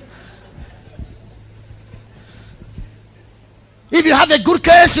 If you have a good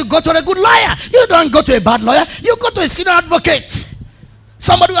case, you go to a good lawyer. You don't go to a bad lawyer. You go to a senior advocate.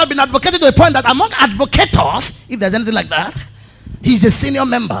 Somebody who has been advocated to a point that among advocators, if there's anything like that, he's a senior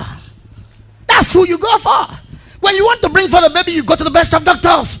member. That's who you go for. When you want to bring forth a baby, you go to the best of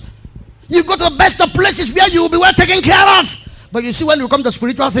doctors. You go to the best of places where you will be well taken care of. But you see, when you come to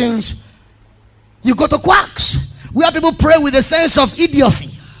spiritual things, you go to quacks, where people pray with a sense of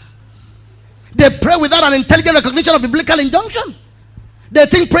idiocy. They pray without an intelligent recognition of biblical injunction. They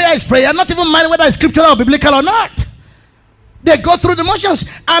think prayer is prayer, not even mind whether it's scriptural or biblical or not. They go through the motions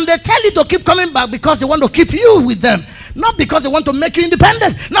and they tell you to keep coming back because they want to keep you with them. Not because they want to make you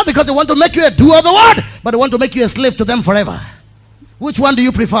independent. Not because they want to make you a doer of the word. But they want to make you a slave to them forever. Which one do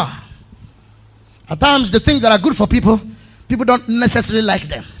you prefer? At times, the things that are good for people don't necessarily like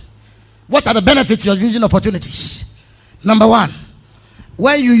them. What are the benefits of using opportunities? Number one,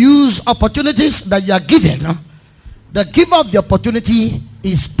 when you use opportunities that you are given, the giver of the opportunity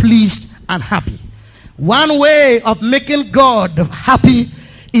is pleased and happy. One way of making God happy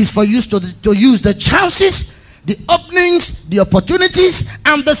is for you to use the chances, the openings, the opportunities,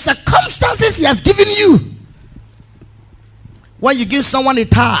 and the circumstances he has given you. When you give someone a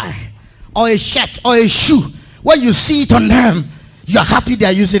tie or a shirt or a shoe, when you see it on them, you're happy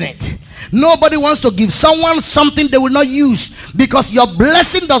they're using it. Nobody wants to give someone something they will not use, because your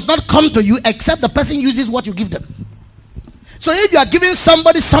blessing does not come to you except the person uses what you give them. So if you are giving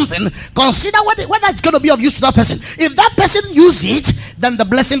somebody something, consider whether it's going to be of use to that person. If that person uses it, then the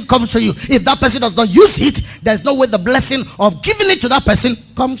blessing comes to you. If that person does not use it, there's no way the blessing of giving it to that person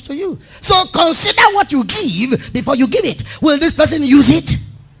comes to you. So consider what you give before you give it. Will this person use it?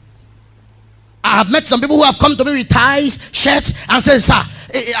 I have met some people who have come to me with ties, shirts, and said, "Sir,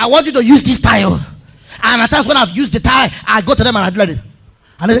 I want you to use this tie." And at times when I've used the tie, I go to them and I do it.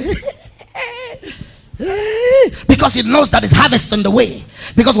 And they because it knows that it's harvest on the way.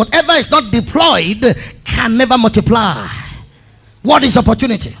 Because whatever is not deployed can never multiply. What is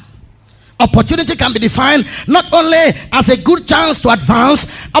opportunity? Opportunity can be defined not only as a good chance to advance.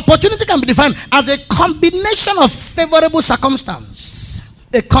 Opportunity can be defined as a combination of favorable circumstance.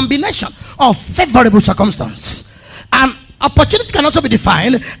 A combination of favorable circumstance. And opportunity can also be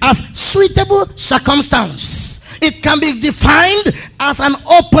defined as suitable circumstance. It can be defined as an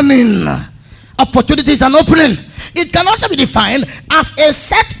opening. Opportunity is an opening. It can also be defined as a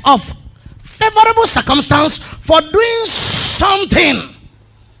set of favorable circumstance for doing something.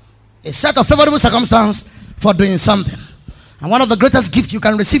 A set of favorable circumstance for doing something. And one of the greatest gifts you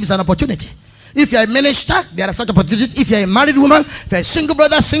can receive is an opportunity. If you're a minister, there are such opportunities. If you're a married woman, if you're a single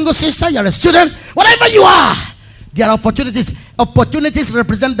brother, single sister, you're a student, whatever you are, there are opportunities. Opportunities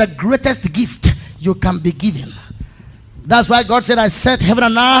represent the greatest gift you can be given. That's why God said, I set heaven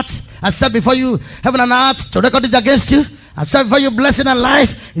and earth. I set before you heaven and earth to record it against you. I set before you blessing and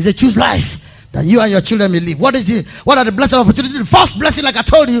life. Is a choose life that you and your children may live. What are the blessed opportunities? The first blessing, like I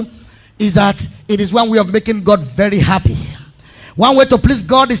told you, is that it is one way of making God very happy. One way to please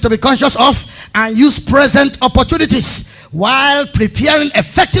God is to be conscious of and use present opportunities while preparing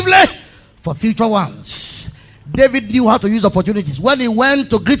effectively for future ones. David knew how to use opportunities. When he went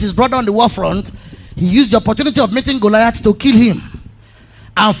to greet his brother on the war front, he used the opportunity of meeting Goliath to kill him,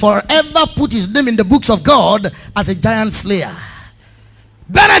 and forever put his name in the books of God as a giant slayer.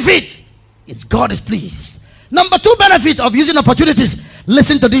 Benefit is God is pleased. Number 2 benefit of using opportunities.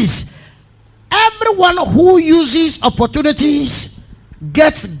 Listen to this. Everyone who uses opportunities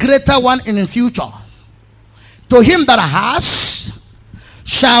gets greater one in the future. To him that has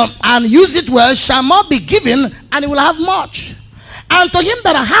shall and use it well shall more be given, and he will have much. And to him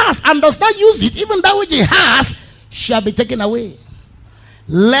that has and does not use it, even that which he has shall be taken away.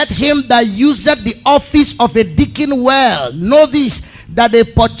 Let him that useth the office of a deacon well know this, that they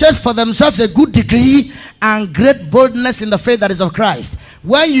purchase for themselves a good degree and great boldness in the faith that is of Christ.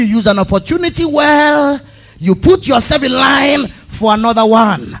 When you use an opportunity well, you put yourself in line for another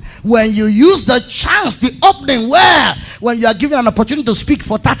one. When you use the chance, the opening well, when you are given an opportunity to speak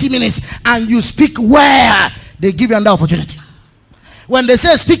for 30 minutes and you speak well, they give you another opportunity. When they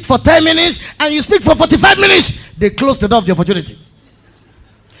say speak for 10 minutes and you speak for 45 minutes, they close the door of the opportunity.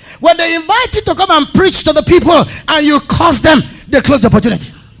 When they invite you to come and preach to the people and you curse them, they close the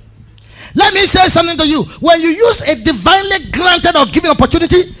opportunity. Let me say something to you. When you use a divinely granted or given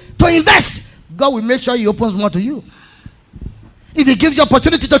opportunity to invest, God will make sure He opens more to you. If He gives you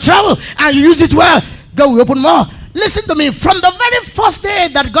opportunity to travel and you use it well, God will open more. Listen to me. From the very first day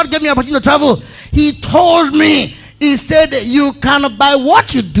that God gave me opportunity to travel, He told me, He said, you can, by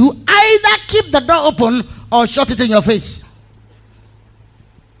what you do, either keep the door open or shut it in your face.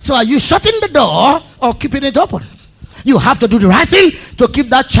 So are you shutting the door or keeping it open? You have to do the right thing to keep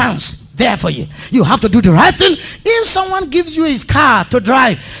that chance there for you. You have to do the right thing. If someone gives you his car to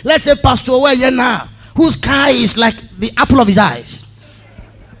drive, let's say Pastor Oweyena, whose car is like the apple of his eyes,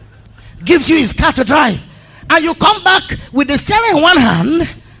 gives you his car to drive, and you come back with the steering in one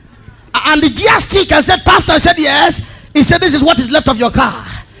hand and the gear stick and said, Pastor, I said yes. He said, this is what is left of your car.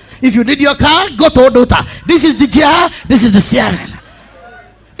 If you need your car, go to Odota. This is the gear, this is the steering.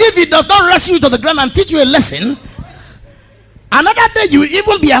 If he does not wrestle you to the ground and teach you a lesson, another day you will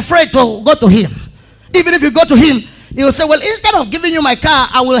even be afraid to go to him. Even if you go to him, he will say, well, instead of giving you my car,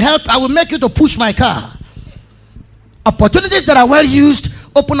 I will make you to push my car. Opportunities that are well used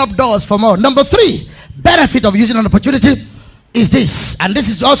open up doors for more. Number 3, benefit of using an opportunity is this, and this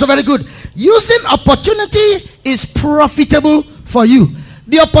is also very good. Using opportunity is profitable for you.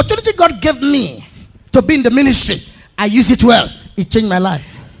 The opportunity God gave me to be in the ministry, I use it well. It changed my life.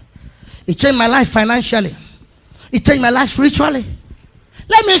 It changed my life financially. It changed my life spiritually.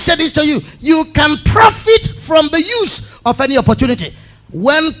 Let me say this to you. You can profit from the use of any opportunity.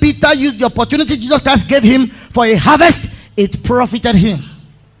 When Peter used the opportunity Jesus Christ gave him for a harvest, it profited him.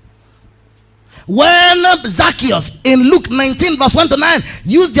 When Zacchaeus in Luke 19 verse 1 to 9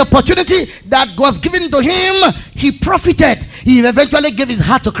 used the opportunity that was given to him, he profited. He eventually gave his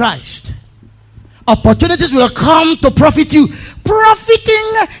heart to Christ. Opportunities will come to profit you.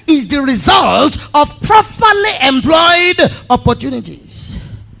 Profiting is the result of properly employed opportunities.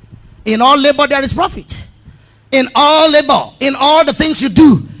 In all labor there is profit. In all labor, in all the things you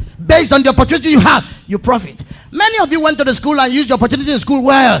do, based on the opportunity you have, you profit. Many of you went to the school and used the opportunity in school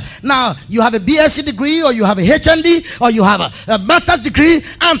well. Now you have a BSc degree, or you have a HND, or you have a master's degree,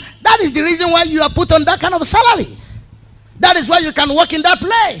 and that is the reason why you are put on that kind of salary. That is why you can work in that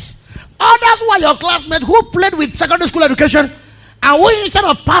place. Others who are your classmates who played with secondary school education and who instead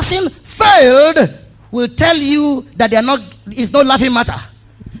of passing failed will tell you that they are not, it's no laughing matter.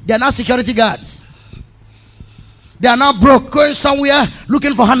 They are now security guards. They are now broke, going somewhere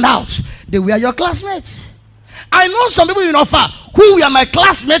looking for handouts. They were your classmates. I know some people in Offa who were my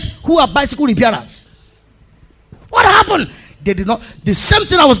classmates who are bicycle repairers. What happened? They did not, the same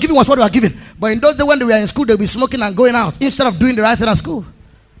thing I was giving was what they were giving. But in those days when they were in school, they would be smoking and going out instead of doing the right thing at school.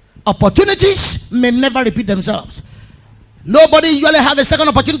 Opportunities may never repeat themselves. Nobody usually have a second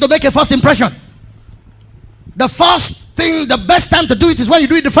opportunity to make a first impression. The first thing, the best time to do it is when you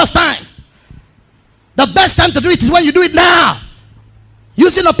do it the first time. The best time to do it is when you do it now.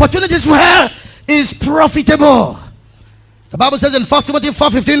 Using opportunities well is profitable. The Bible says in 1 Timothy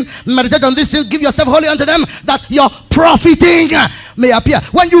 4:15, meditate on these things, give yourself wholly unto them, that your profiting may appear.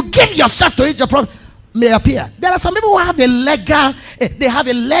 When you give yourself to it, your profit may appear. There are some people who have a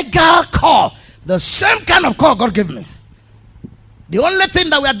legal call. The same kind of call God gave me. The only thing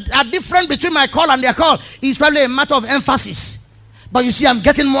that are different between my call and their call is probably a matter of emphasis. But you see, I'm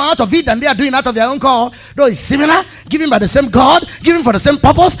getting more out of it than they are doing out of their own call. Though it's similar, given by the same God, given for the same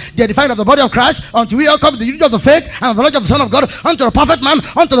purpose, the edifying of the body of Christ, until we all come to the unity of the faith and of the knowledge of the Son of God, unto the perfect man,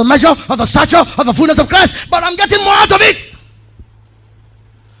 unto the measure of the stature of the fullness of Christ. But I'm getting more out of it.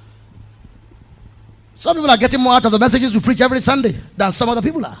 Some people are getting more out of the messages we preach every Sunday than some other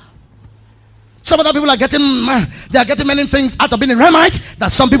people are. Some other people are getting many things out of being a Ramite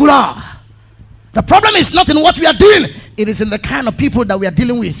that some people are. The problem is not in what we are doing. It is in the kind of people that we are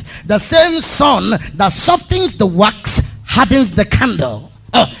dealing with. The same sun that softens the wax hardens the candle.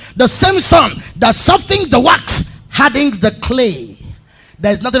 The same sun that softens the wax hardens the clay.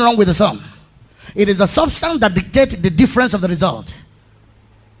 There is nothing wrong with the sun. It is the substance that dictates the difference of the result.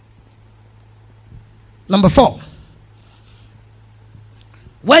 Number 4.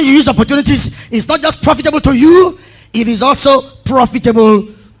 When you use opportunities, it's not just profitable to you, it is also profitable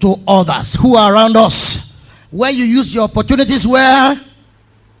to others who are around us. When you use your opportunities well,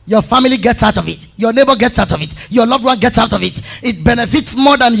 your family gets out of it, your neighbor gets out of it, your loved one gets out of it. It benefits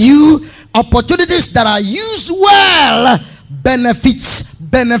more than you. Opportunities that are used well benefits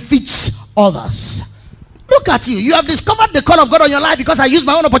others. Look at you. You have discovered the call of God on your life because I used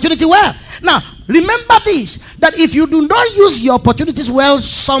my own opportunity well. Now, remember this, that if you do not use your opportunities well,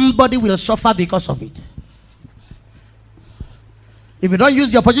 somebody will suffer because of it. If you don't use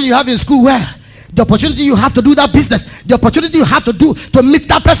the opportunity you have in school well, the opportunity you have to do that business, the opportunity you have to do to meet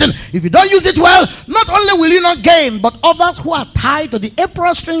that person, if you don't use it well, not only will you not gain, but others who are tied to the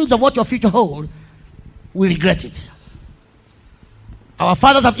apron strings of what your future holds will regret it. Our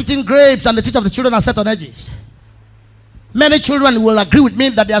fathers have eaten grapes and the teeth of the children are set on edges. Many children will agree with me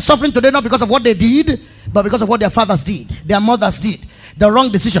that they are suffering today not because of what they did, but because of what their fathers did, their mothers did. The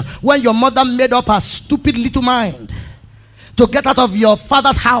wrong decision. When your mother made up her stupid little mind to get out of your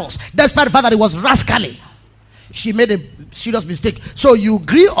father's house, despite the fact that it was rascally, she made a serious mistake. So you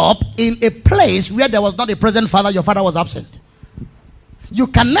grew up in a place where there was not a present father, your father was absent. You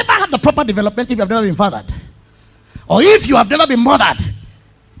can never have the proper development if you have never been fathered, or if you have never been mothered,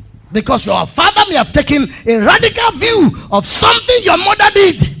 because your father may have taken a radical view of something your mother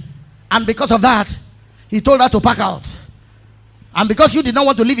did, and because of that he told her to pack out, and because you did not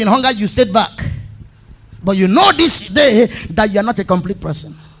want to live in hunger, you stayed back. But you know this day that you are not a complete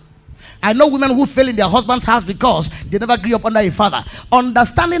person. I know women who fail in their husband's house because they never grew up under a father.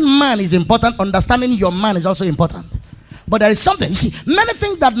 Understanding man is important. Understanding your man is also important. But there is something, you see, many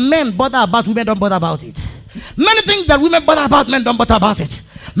things that men bother about, women don't bother about it. Many things that women bother about, men don't bother about it.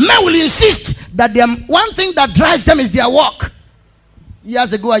 Men will insist that one thing that drives them is their work.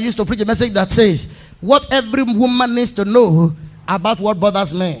 Years ago, I used to preach a message that says, what every woman needs to know about what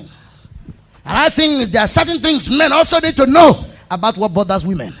bothers men. And I think there are certain things men also need to know about what bothers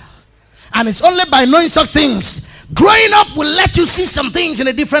women. And it's only by knowing such things, growing up will let you see some things in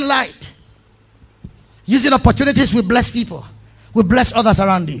a different light. Using opportunities will bless people, will bless others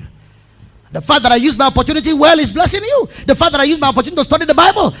around you. The fact that I use my opportunity well is blessing you. The fact that I use my opportunity to study the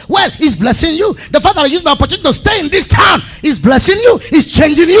Bible well is blessing you. The fact that I use my opportunity to stay in this town is blessing you, is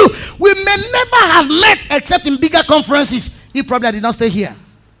changing you. We may never have met except in bigger conferences if probably I did not stay here.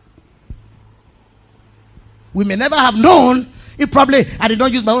 We may never have known if probably I did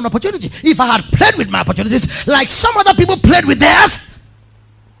not use my own opportunity. If I had played with my opportunities like some other people played with theirs,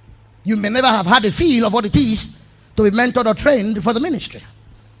 you may never have had a feel of what it is to be mentored or trained for the ministry.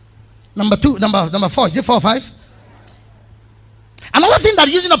 Number 4, is it 4 or 5? Another thing that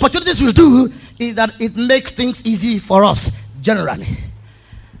using opportunities will do is that it makes things easy for us generally.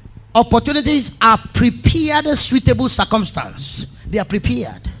 Opportunities are prepared, suitable circumstance. They are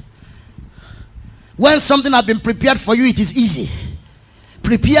prepared. When something has been prepared for you, it is easy.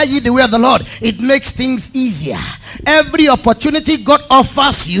 Prepare ye the way of the Lord. It makes things easier. Every opportunity God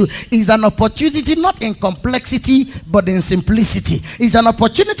offers you is an opportunity not in complexity but in simplicity. It's an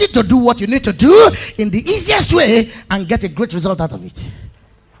opportunity to do what you need to do in the easiest way and get a great result out of it.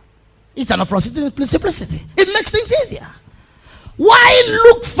 It's an opportunity in simplicity. It makes things easier. Why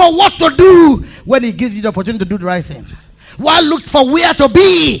look for what to do when He gives you the opportunity to do the right thing? Why look for where to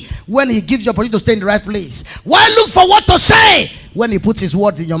be when He gives you opportunity to stay in the right place? Why look for what to say when He puts His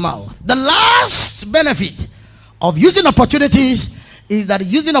words in your mouth? The last benefit of using opportunities is that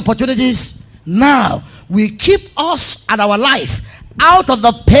using opportunities now will keep us and our life out of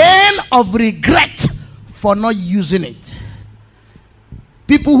the pain of regret for not using it.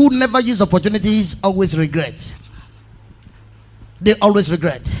 People who never use opportunities always regret. They always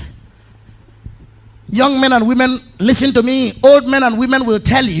regret. Young men and women, listen to me. Old men and women will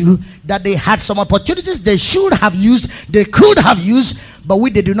tell you that they had some opportunities they should have used, they could have used, but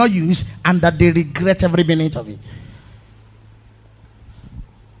which they do not use, and that they regret every minute of it.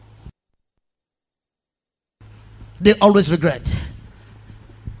 They always regret.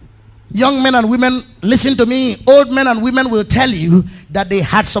 Young men and women, listen to me. Old men and women will tell you that they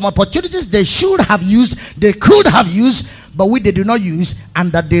had some opportunities they should have used, they could have used, but which they do not use,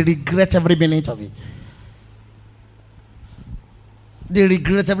 and that they regret every minute of it. They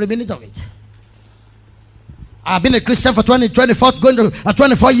regret every minute of it. I've been a Christian for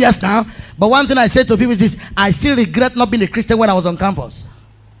 24 years now. But one thing I say to people is this: I still regret not being a Christian when I was on campus.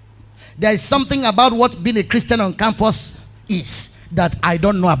 There is something about what being a Christian on campus is that I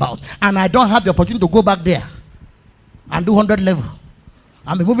don't know about. And I don't have the opportunity to go back there and do 100 level.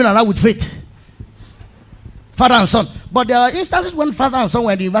 I'm moving around with faith. Father and son. But there are instances when father and son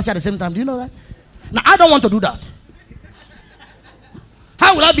were in the university at the same time. Do you know that? Now, I don't want to do that.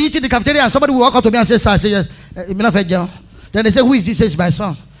 How will I be eating in the cafeteria and somebody will walk up to me and say, sir, I say, yes. Then they say, who is this? It's my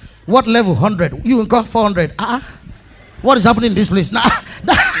son. What level? 100. You will call 400. What is happening in this place? Nah,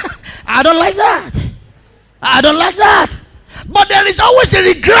 I don't like that. I don't like that. But there is always a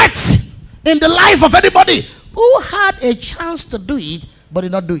regret in the life of anybody who had a chance to do it, but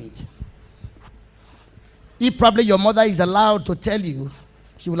did not do it. If probably your mother is allowed to tell you,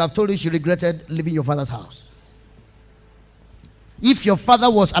 she will have told you she regretted leaving your father's house. If your father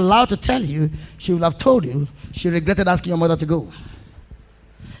was allowed to tell you, she would have told you she regretted asking your mother to go.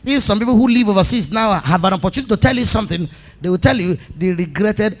 If some people who live overseas now have an opportunity to tell you something, they will tell you they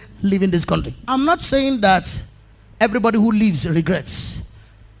regretted leaving this country. I'm not saying that everybody who lives regrets.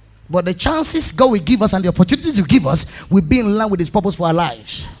 But the chances God will give us and the opportunities He will give us will be in line with His purpose for our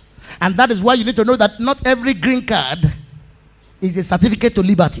lives. And that is why you need to know that not every green card is a certificate to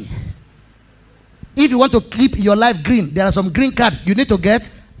liberty. If you want to keep your life green, there are some green cards you need to get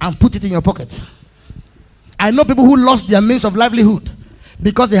and put it in your pocket. I know people who lost their means of livelihood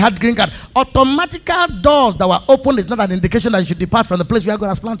because they had green card. Automatical doors that were open is not an indication that you should depart from the place where God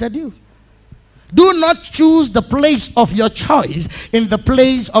has planted you. Do not choose the place of your choice in the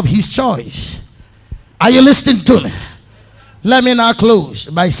place of His choice. Are you listening to me? Let me now close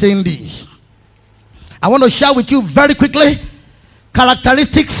by saying this. I want to share with you very quickly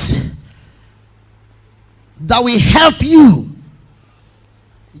characteristics that will help you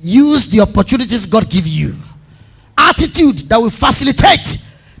use the opportunities God gives you. Attitude that will facilitate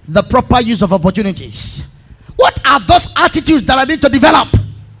the proper use of opportunities. What are those attitudes that I need to develop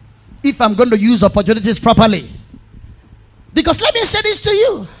if I'm going to use opportunities properly? Because let me say this to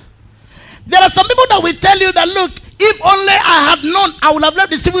you. There are some people that will tell you that, look, if only I had known, I would have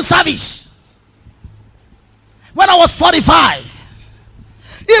left the civil service when I was 45.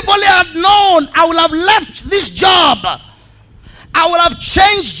 If only I had known, I would have left this job. I would have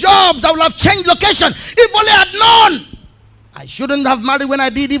changed jobs. I would have changed location. If only I had known, I shouldn't have married when I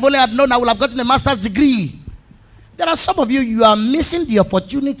did. If only I had known, I would have gotten a master's degree. There are some of you, you are missing the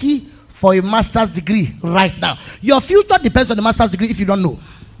opportunity for a master's degree right now. Your future depends on the master's degree if you don't know.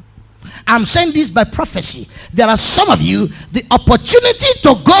 I'm saying this by prophecy. There are some of you, the opportunity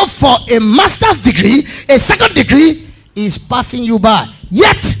to go for a master's degree, a second degree, is passing you by.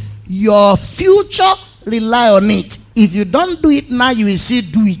 Yet, your future rely on it. If you don't do it now, you will still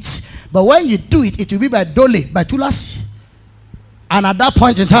do it. But when you do it, it will be by dole, by tulas. And at that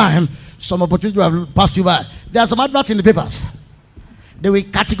point in time, some opportunity will have passed you by. There are some adverts in the papers. They will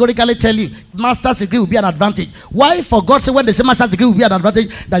categorically tell you, master's degree will be an advantage. Why, for God's sake, when they say master's degree will be an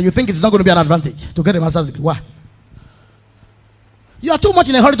advantage, that you think it's not going to be an advantage to get a master's degree? Why? You are too much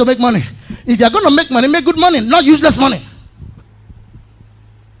in a hurry to make money. If you are going to make money, make good money, not useless money.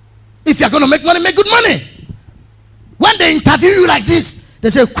 If you are going to make money, make good money. When they interview you like this, they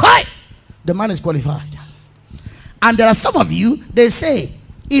say, quiet, the man is qualified. And there are some of you, they say,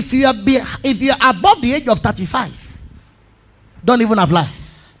 if you are above the age of 35, don't even apply.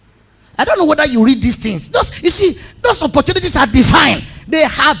 I don't know whether you read these things. You see, those opportunities are defined. They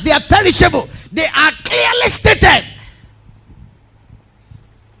are perishable. They are clearly stated.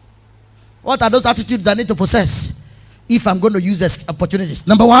 What are those attitudes I need to possess if I'm going to use these opportunities?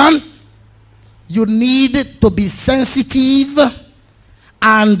 Number one, you need to be sensitive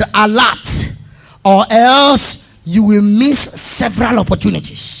and alert, or else you will miss several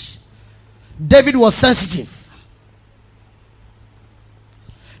opportunities. David was sensitive.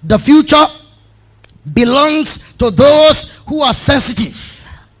 The future belongs to those who are sensitive.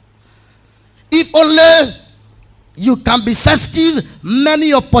 If only you can be sensitive,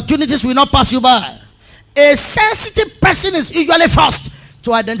 many opportunities will not pass you by. A sensitive person is usually first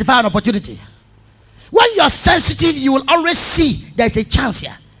to identify an opportunity. When you are sensitive, you will always see there is a chance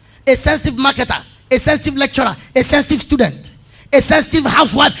here. A sensitive marketer, a sensitive lecturer, a sensitive student, a sensitive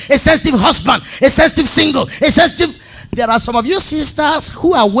housewife, a sensitive husband, a sensitive single, a sensitive... There are some of you sisters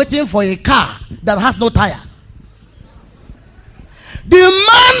who are waiting for a car that has no tire. The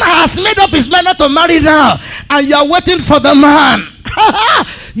man has made up his mind not to marry now, and you are waiting for the man.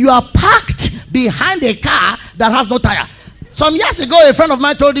 You are parked behind a car that has no tire. Some years ago, a friend of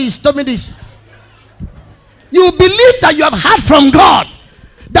mine told me this. You believe that you have heard from God.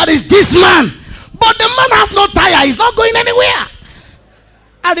 That is this man. But the man has no tire. He's not going anywhere.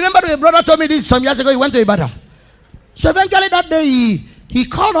 I remember a brother told me this some years ago. He went to Ibadan. So eventually that day, he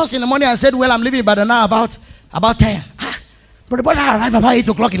called us in the morning and said, well, I'm leaving Ibadan now about 10. But the brother arrived about 8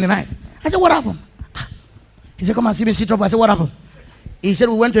 o'clock in the night. I said, what happened? He said, come and see me, sit up. I said, what happened? He said,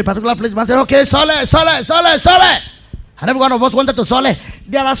 we went to a particular place. I said, okay, Sole. And every one of us wanted to Sole.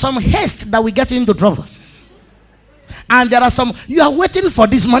 There are some haste that we get into trouble. And there are some, you are waiting for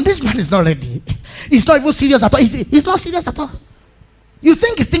this man. This man is not ready. He's not even serious at all. He's not serious at all. You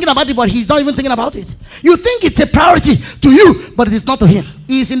think he's thinking about it, but he's not even thinking about it. You think it's a priority to you, but it is not to him.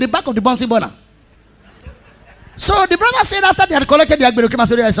 He's in the back of the bouncing burner. So the brother said after they had collected the Agbero, came and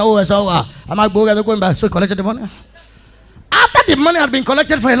said, I'm going back. So he collected the money. After the money had been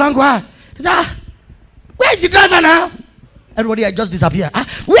collected for a long while, he said, where is the driver now? Everybody had just disappeared.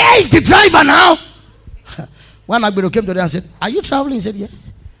 Where is the driver now? One Agbero came to them and said, are you traveling? He said, yes.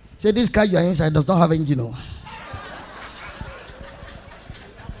 He said, this car you are inside does not have engine. No.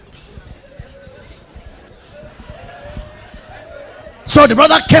 So the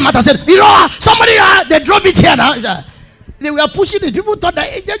brother came out and said, you know, somebody, they drove it here now. Said, they were pushing it. People thought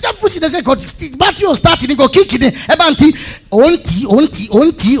that they just pushing. They said, battery was starting. They go kick it. Onti.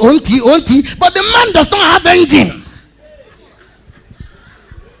 But the man does not have engine.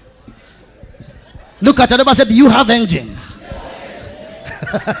 Look at the neighbor and said, do you have engine?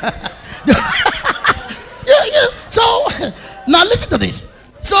 So, now listen to this.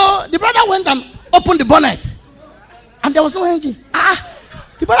 So the brother went and opened the bonnet. And there was no engine.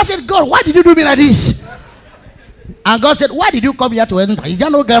 The brother said, God, why did you do me like this? And God said, why did you come here to enter? Is there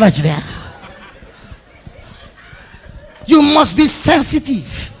no garage there? You must be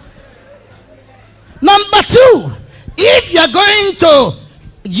sensitive. Number 2, if you're going to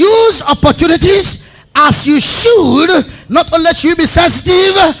use opportunities as you should, not only should you be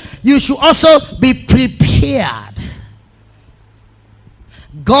sensitive, you should also be prepared.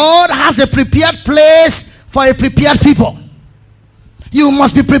 God has a prepared place for a prepared people. You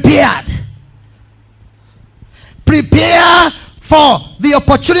must be prepared. Prepare for the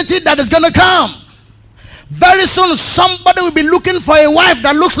opportunity that is going to come. Very soon somebody will be looking for a wife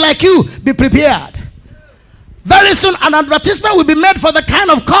that looks like you. Be prepared. Very soon an advertisement will be made for the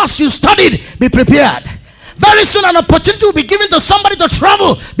kind of course you studied. Be prepared. Very soon an opportunity will be given to somebody to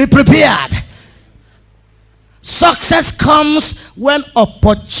travel. Be prepared. Success comes when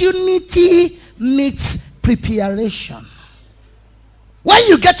opportunity meets preparation. When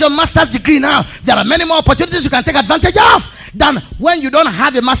you get your master's degree now, there are many more opportunities you can take advantage of than when you don't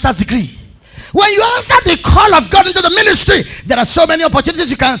have a master's degree. When you answer the call of God into the ministry, there are so many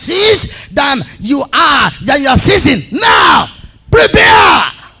opportunities you can seize than you are seizing. Now,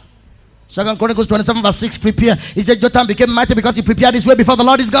 prepare. 2 Chronicles 27 verse 6, prepare. He said, Jotham became mighty because he prepared his way before the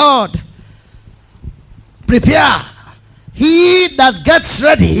Lord his God. Prepare. He that gets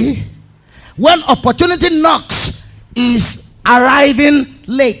ready when opportunity knocks is arriving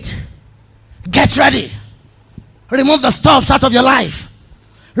late. Get ready. Remove the stops out of your life.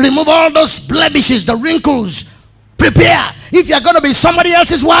 Remove all those blemishes, the wrinkles. Prepare. If you're going to be somebody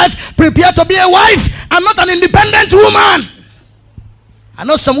else's wife, prepare to be a wife and not an independent woman. I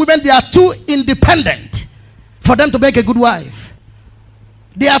know some women, they are too independent for them to make a good wife.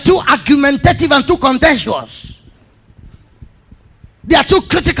 They are too argumentative and too contentious. They are too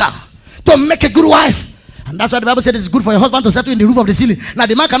critical to make a good wife. And that's why the Bible said it's good for your husband to settle in the roof of the ceiling. Now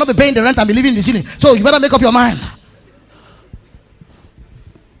the man cannot be paying the rent and be living in the ceiling. So you better make up your mind.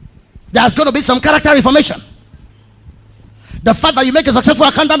 There's going to be some character reformation. The fact that you make a successful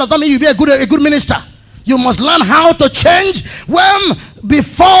accountant does not mean you'll be a good minister. You must learn how to change when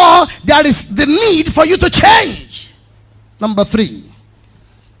before there is the need for you to change. Number 3.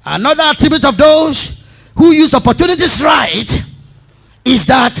 Another attribute of those who use opportunities right is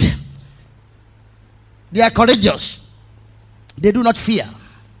that they are courageous. They do not fear.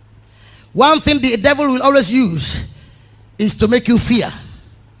 One thing the devil will always use is to make you fear.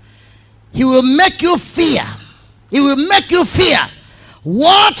 He will make you fear. He will make you fear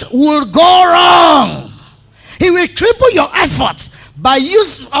what will go wrong. He will cripple your efforts by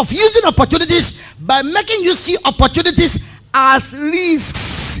using opportunities, by making you see opportunities as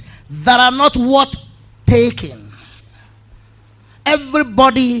risks that are not worth taking.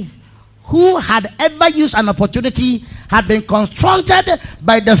 Everybody who had ever used an opportunity had been confronted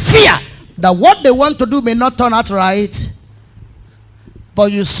by the fear that what they want to do may not turn out right.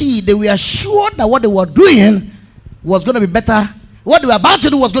 But you see, they were sure that what they were doing was going to be better. What they were about to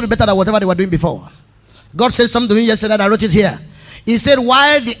do was going to be better than whatever they were doing before. God said something to me yesterday, and I wrote it here. He said,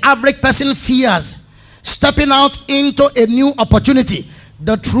 while the average person fears stepping out into a new opportunity,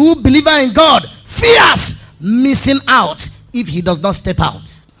 the true believer in God fears missing out if he does not step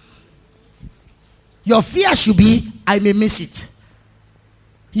out. Your fear should be, I may miss it.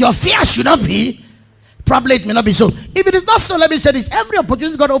 Your fear should not be, probably it may not be so. If it is not so, let me say this. Every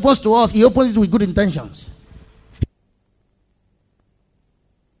opportunity God opens to us, he opens it with good intentions.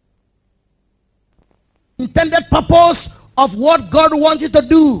 Intended purpose of what God wants you to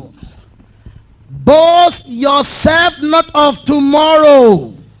do. Boast yourself not of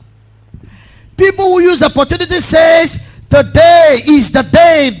tomorrow. People who use opportunity says, today is the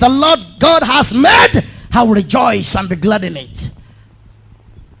day the Lord God has made. I will rejoice and be glad in it.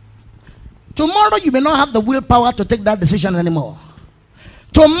 Tomorrow you may not have the willpower to take that decision anymore.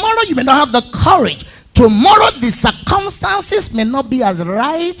 Tomorrow you may not have the courage. Tomorrow the circumstances may not be as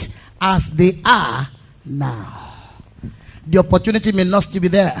right as they are now. The opportunity may not still be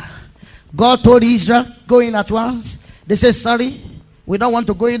there. God told Israel, go in at once. They said, sorry, we don't want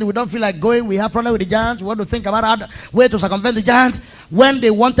to go in. We don't feel like going. We have problem with the giants. We want to think about how way to circumvent the giants. When they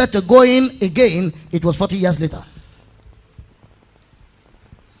wanted to go in again, it was 40 years later.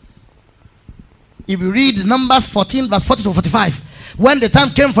 If you read Numbers 14, verse 40 to 45, when the time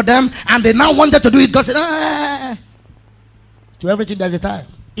came for them and they now wanted to do it, God said, to everything there's a time.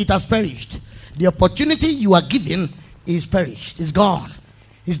 It has perished. The opportunity you are given is perished. It's gone.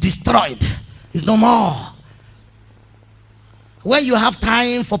 It's destroyed. It's no more. When you have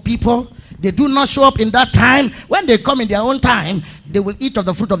time for people, they do not show up in that time. When they come in their own time, they will eat of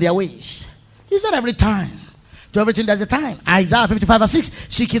the fruit of their ways. It's not every time. To everything there's a time. Isaiah 55 verse 6.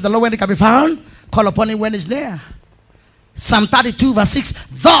 Seek ye the Lord when he can be found. Call upon him when he's near. Psalm 32 verse 6.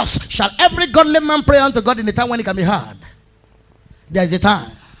 Thus shall every godly man pray unto God in the time when he can be heard. There is a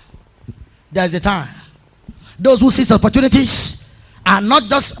time. There is a time. Those who seize opportunities are not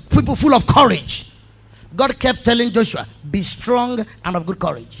just people full of courage. God kept telling Joshua, be strong and of good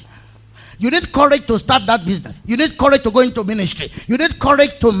courage. You need courage to start that business. You need courage to go into ministry. You need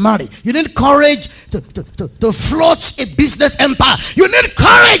courage to marry. You need courage to float a business empire. You need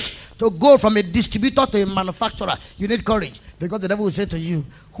courage to go from a distributor to a manufacturer. You need courage. Because the devil will say to you,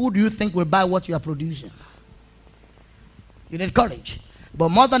 who do you think will buy what you are producing? You need courage. But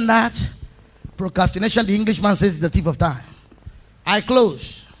more than that, procrastination, the Englishman says, is the thief of time. I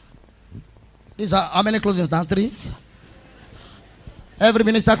close. These are how many closings now? 3? Every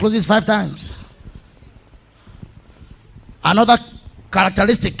minister closes 5 times. Another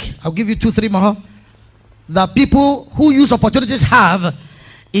characteristic, I'll give you 2, 3 more. The people who use opportunities have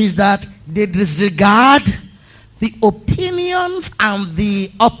is that they disregard the opinions and the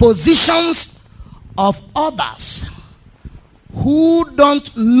oppositions of others who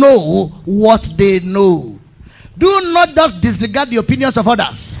don't know what they know. Do not just disregard the opinions of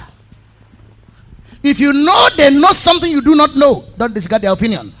others. If you know they know something you do not know, don't disregard their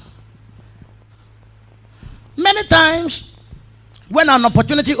opinion. Many times, when an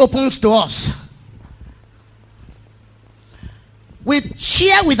opportunity opens to us, we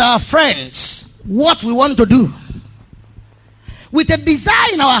share with our friends what we want to do, with a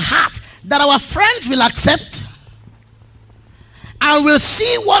desire in our heart that our friends will accept and will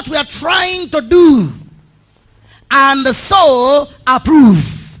see what we are trying to do and so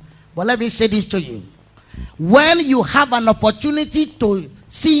approve. But let me say this to you. When you have an opportunity to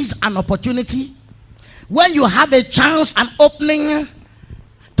seize an opportunity, when you have a chance, an opening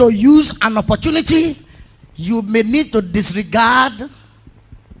to use an opportunity, you may need to disregard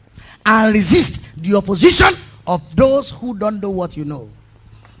and resist the opposition of those who don't know what you know.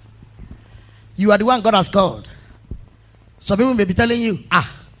 You are the one God has called. Some people may be telling you,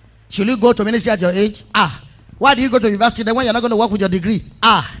 should you go to ministry at your age? Why do you go to university then when you're not going to work with your degree?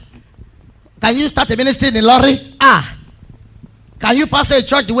 Can you start a ministry in a lorry? Can you pastor a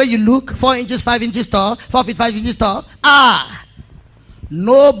church the way you look? 4 inches, 5 inches tall, 4 feet, 5 inches tall?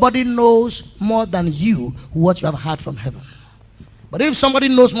 Nobody knows more than you what you have heard from heaven. But if somebody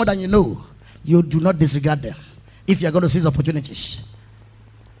knows more than you know, you do not disregard them if you're going to seize opportunities.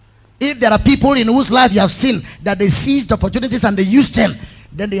 If there are people in whose life you have seen that they seized opportunities and they used them,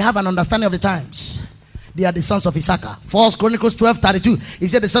 then they have an understanding of the times. They are the sons of Issachar. 1 Chronicles 12:32. He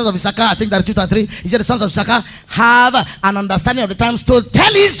said the sons of Issachar, I think that 2:3. He said the sons of Issachar have an understanding of the times to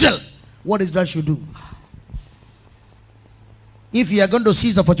tell Israel what Israel should do. If you are going to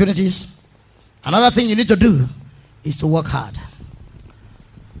seize opportunities, another thing you need to do is to work hard.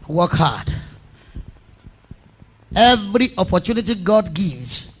 Work hard. Every opportunity God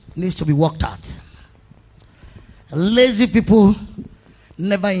gives needs to be worked at. Lazy people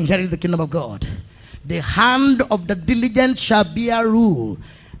never inherit the kingdom of God. The hand of the diligent shall bear rule.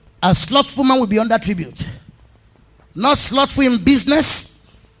 A slothful man will be under tribute. Not slothful in business.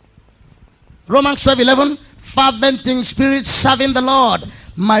 Romans 12:11. Fervent in spirit, serving the Lord.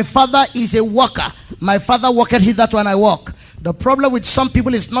 My father is a worker. My father worketh hitherto and I walk. The problem with some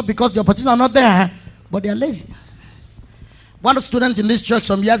people is not because the opportunities are not there, but they are lazy. One of the students in this church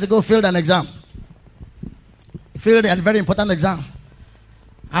some years ago failed an exam. He failed a very important exam.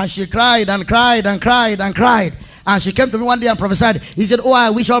 And she cried and cried and cried and cried. And she came to me one day and prophesied. He said, oh, I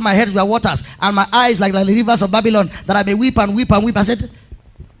wish all my heads were waters and my eyes like the rivers of Babylon, that I may weep and weep and weep. I said,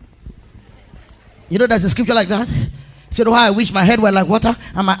 you know, there's a scripture like that. He said, oh, I wish my head were like water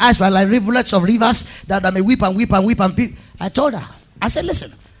and my eyes were like rivulets of rivers, that I may weep and weep and weep and weep. I told her, I said,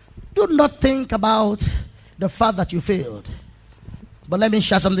 listen, do not think about the fact that you failed. But let me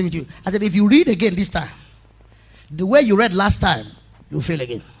share something with you. I said, if you read again this time, the way you read last time, you'll fail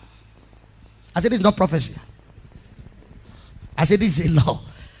again. I said, it's not prophecy. I said, this is a law.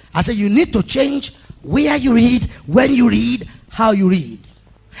 I said, you need to change where you read, when you read, how you read.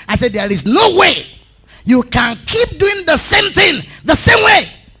 I said, there is no way you can keep doing the same thing, the same way,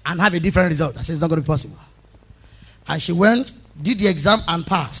 and have a different result. I said, it's not going to be possible. And she went, did the exam, and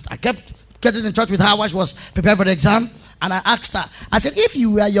passed. I kept getting in touch with her while she was preparing for the exam. And I asked her, I said, if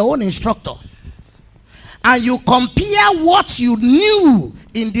you were your own instructor, and you compare what you knew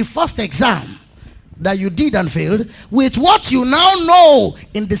in the first exam that you did and failed with what you now know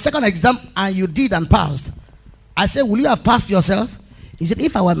in the second exam and you did and passed, I said, will you have passed yourself? He said,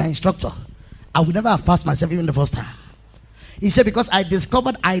 if I were my instructor, I would never have passed myself even the first time. He said, because I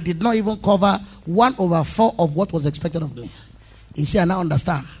discovered I did not even cover 1/4 of what was expected of me. He said, I now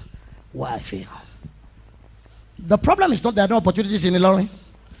understand why I fail. The problem is not there are no opportunities in Ilorin,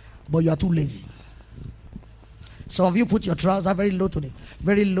 but you are too lazy. Some of you put your trousers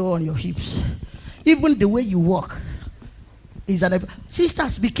very low on your hips. Even the way you walk is an...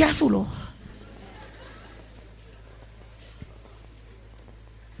 Sisters, be careful. Oh.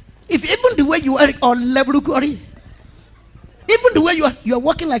 If even the way you are on Lebrukuri, even the way you are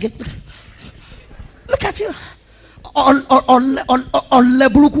walking like it, look at you on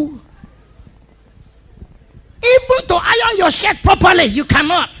Lebruku. Even to iron your shirt properly, you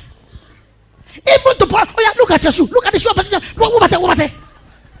cannot. Even to put, oh yeah, look at your shoe. Look at the shoe. What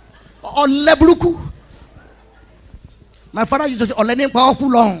on Lebruku. My father used to say,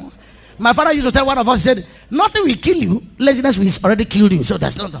 long. My father used to tell one of us, he said, nothing will kill you. Laziness will already killed you. So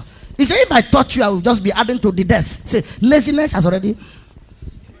that's not. He said, if I touch you, I will just be adding to the death. Say, laziness has already.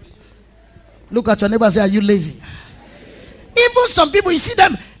 Look at your neighbor and say, are you lazy? Even some people, you see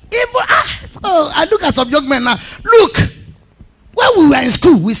them, I look at some young men now. Look, when we were in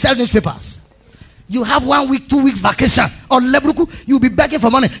school, we sell newspapers. You have 1 week, 2 weeks vacation. On Lebruku, you'll be begging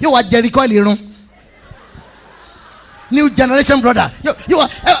for money. You are Jericho Liron. New generation brother. You are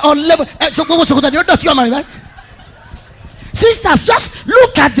on Lebruku. You're not your money, right? Sisters, just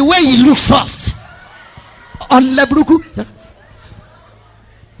look at the way he looks first. On Lebruku.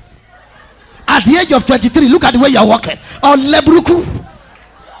 At the age of 23, look at the way you're walking. On Lebruku.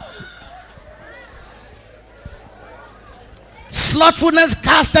 Slothfulness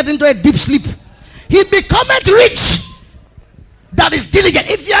casted into a deep sleep. He becometh rich. That is diligent.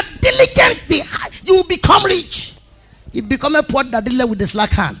 If you are diligent, you will become rich. He become a poor that diligent with the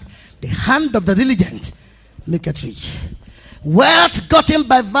slack hand. The hand of the diligent maketh rich. Wealth gotten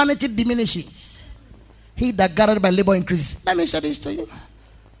by vanity diminishes. He that gathered by labor increases. Let me say this to you.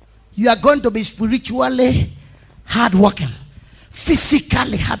 You are going to be spiritually hardworking,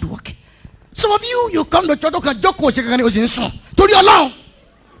 physically hardworking. Some of you come to church and joke with to your long.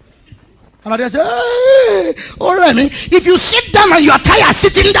 And I say, hey, all right, man. If you sit down and you are tired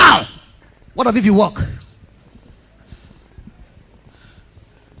sitting down, what if you walk?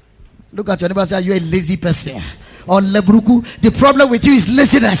 Look at your neighbor and say, you're a lazy person. Or Lebruku, the problem with you is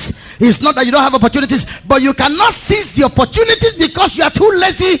laziness. It's not that you don't have opportunities, but you cannot seize the opportunities because you are too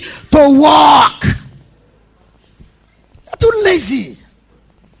lazy to walk. You're too lazy.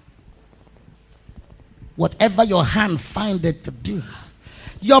 Whatever your hand findeth to do.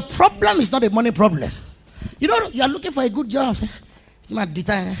 Your problem is not a money problem. You know, you are looking for a good job. You might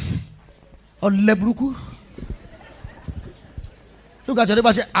detain. Or Lebruku. Look at your neighbor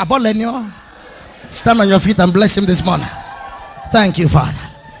and say, Abolenyo. Stand on your feet and bless him this morning. Thank you, Father.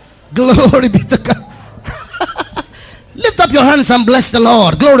 Glory be to God. Lift up your hands and bless the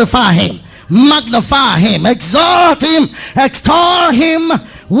Lord. Glorify him. Magnify him. Exalt him. Extol him.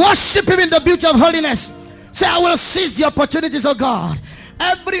 Worship him in the beauty of holiness. Say, I will seize the opportunities, oh God.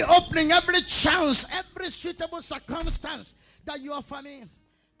 Every opening, every chance, every suitable circumstance that you offer me,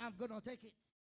 I'm going to take it.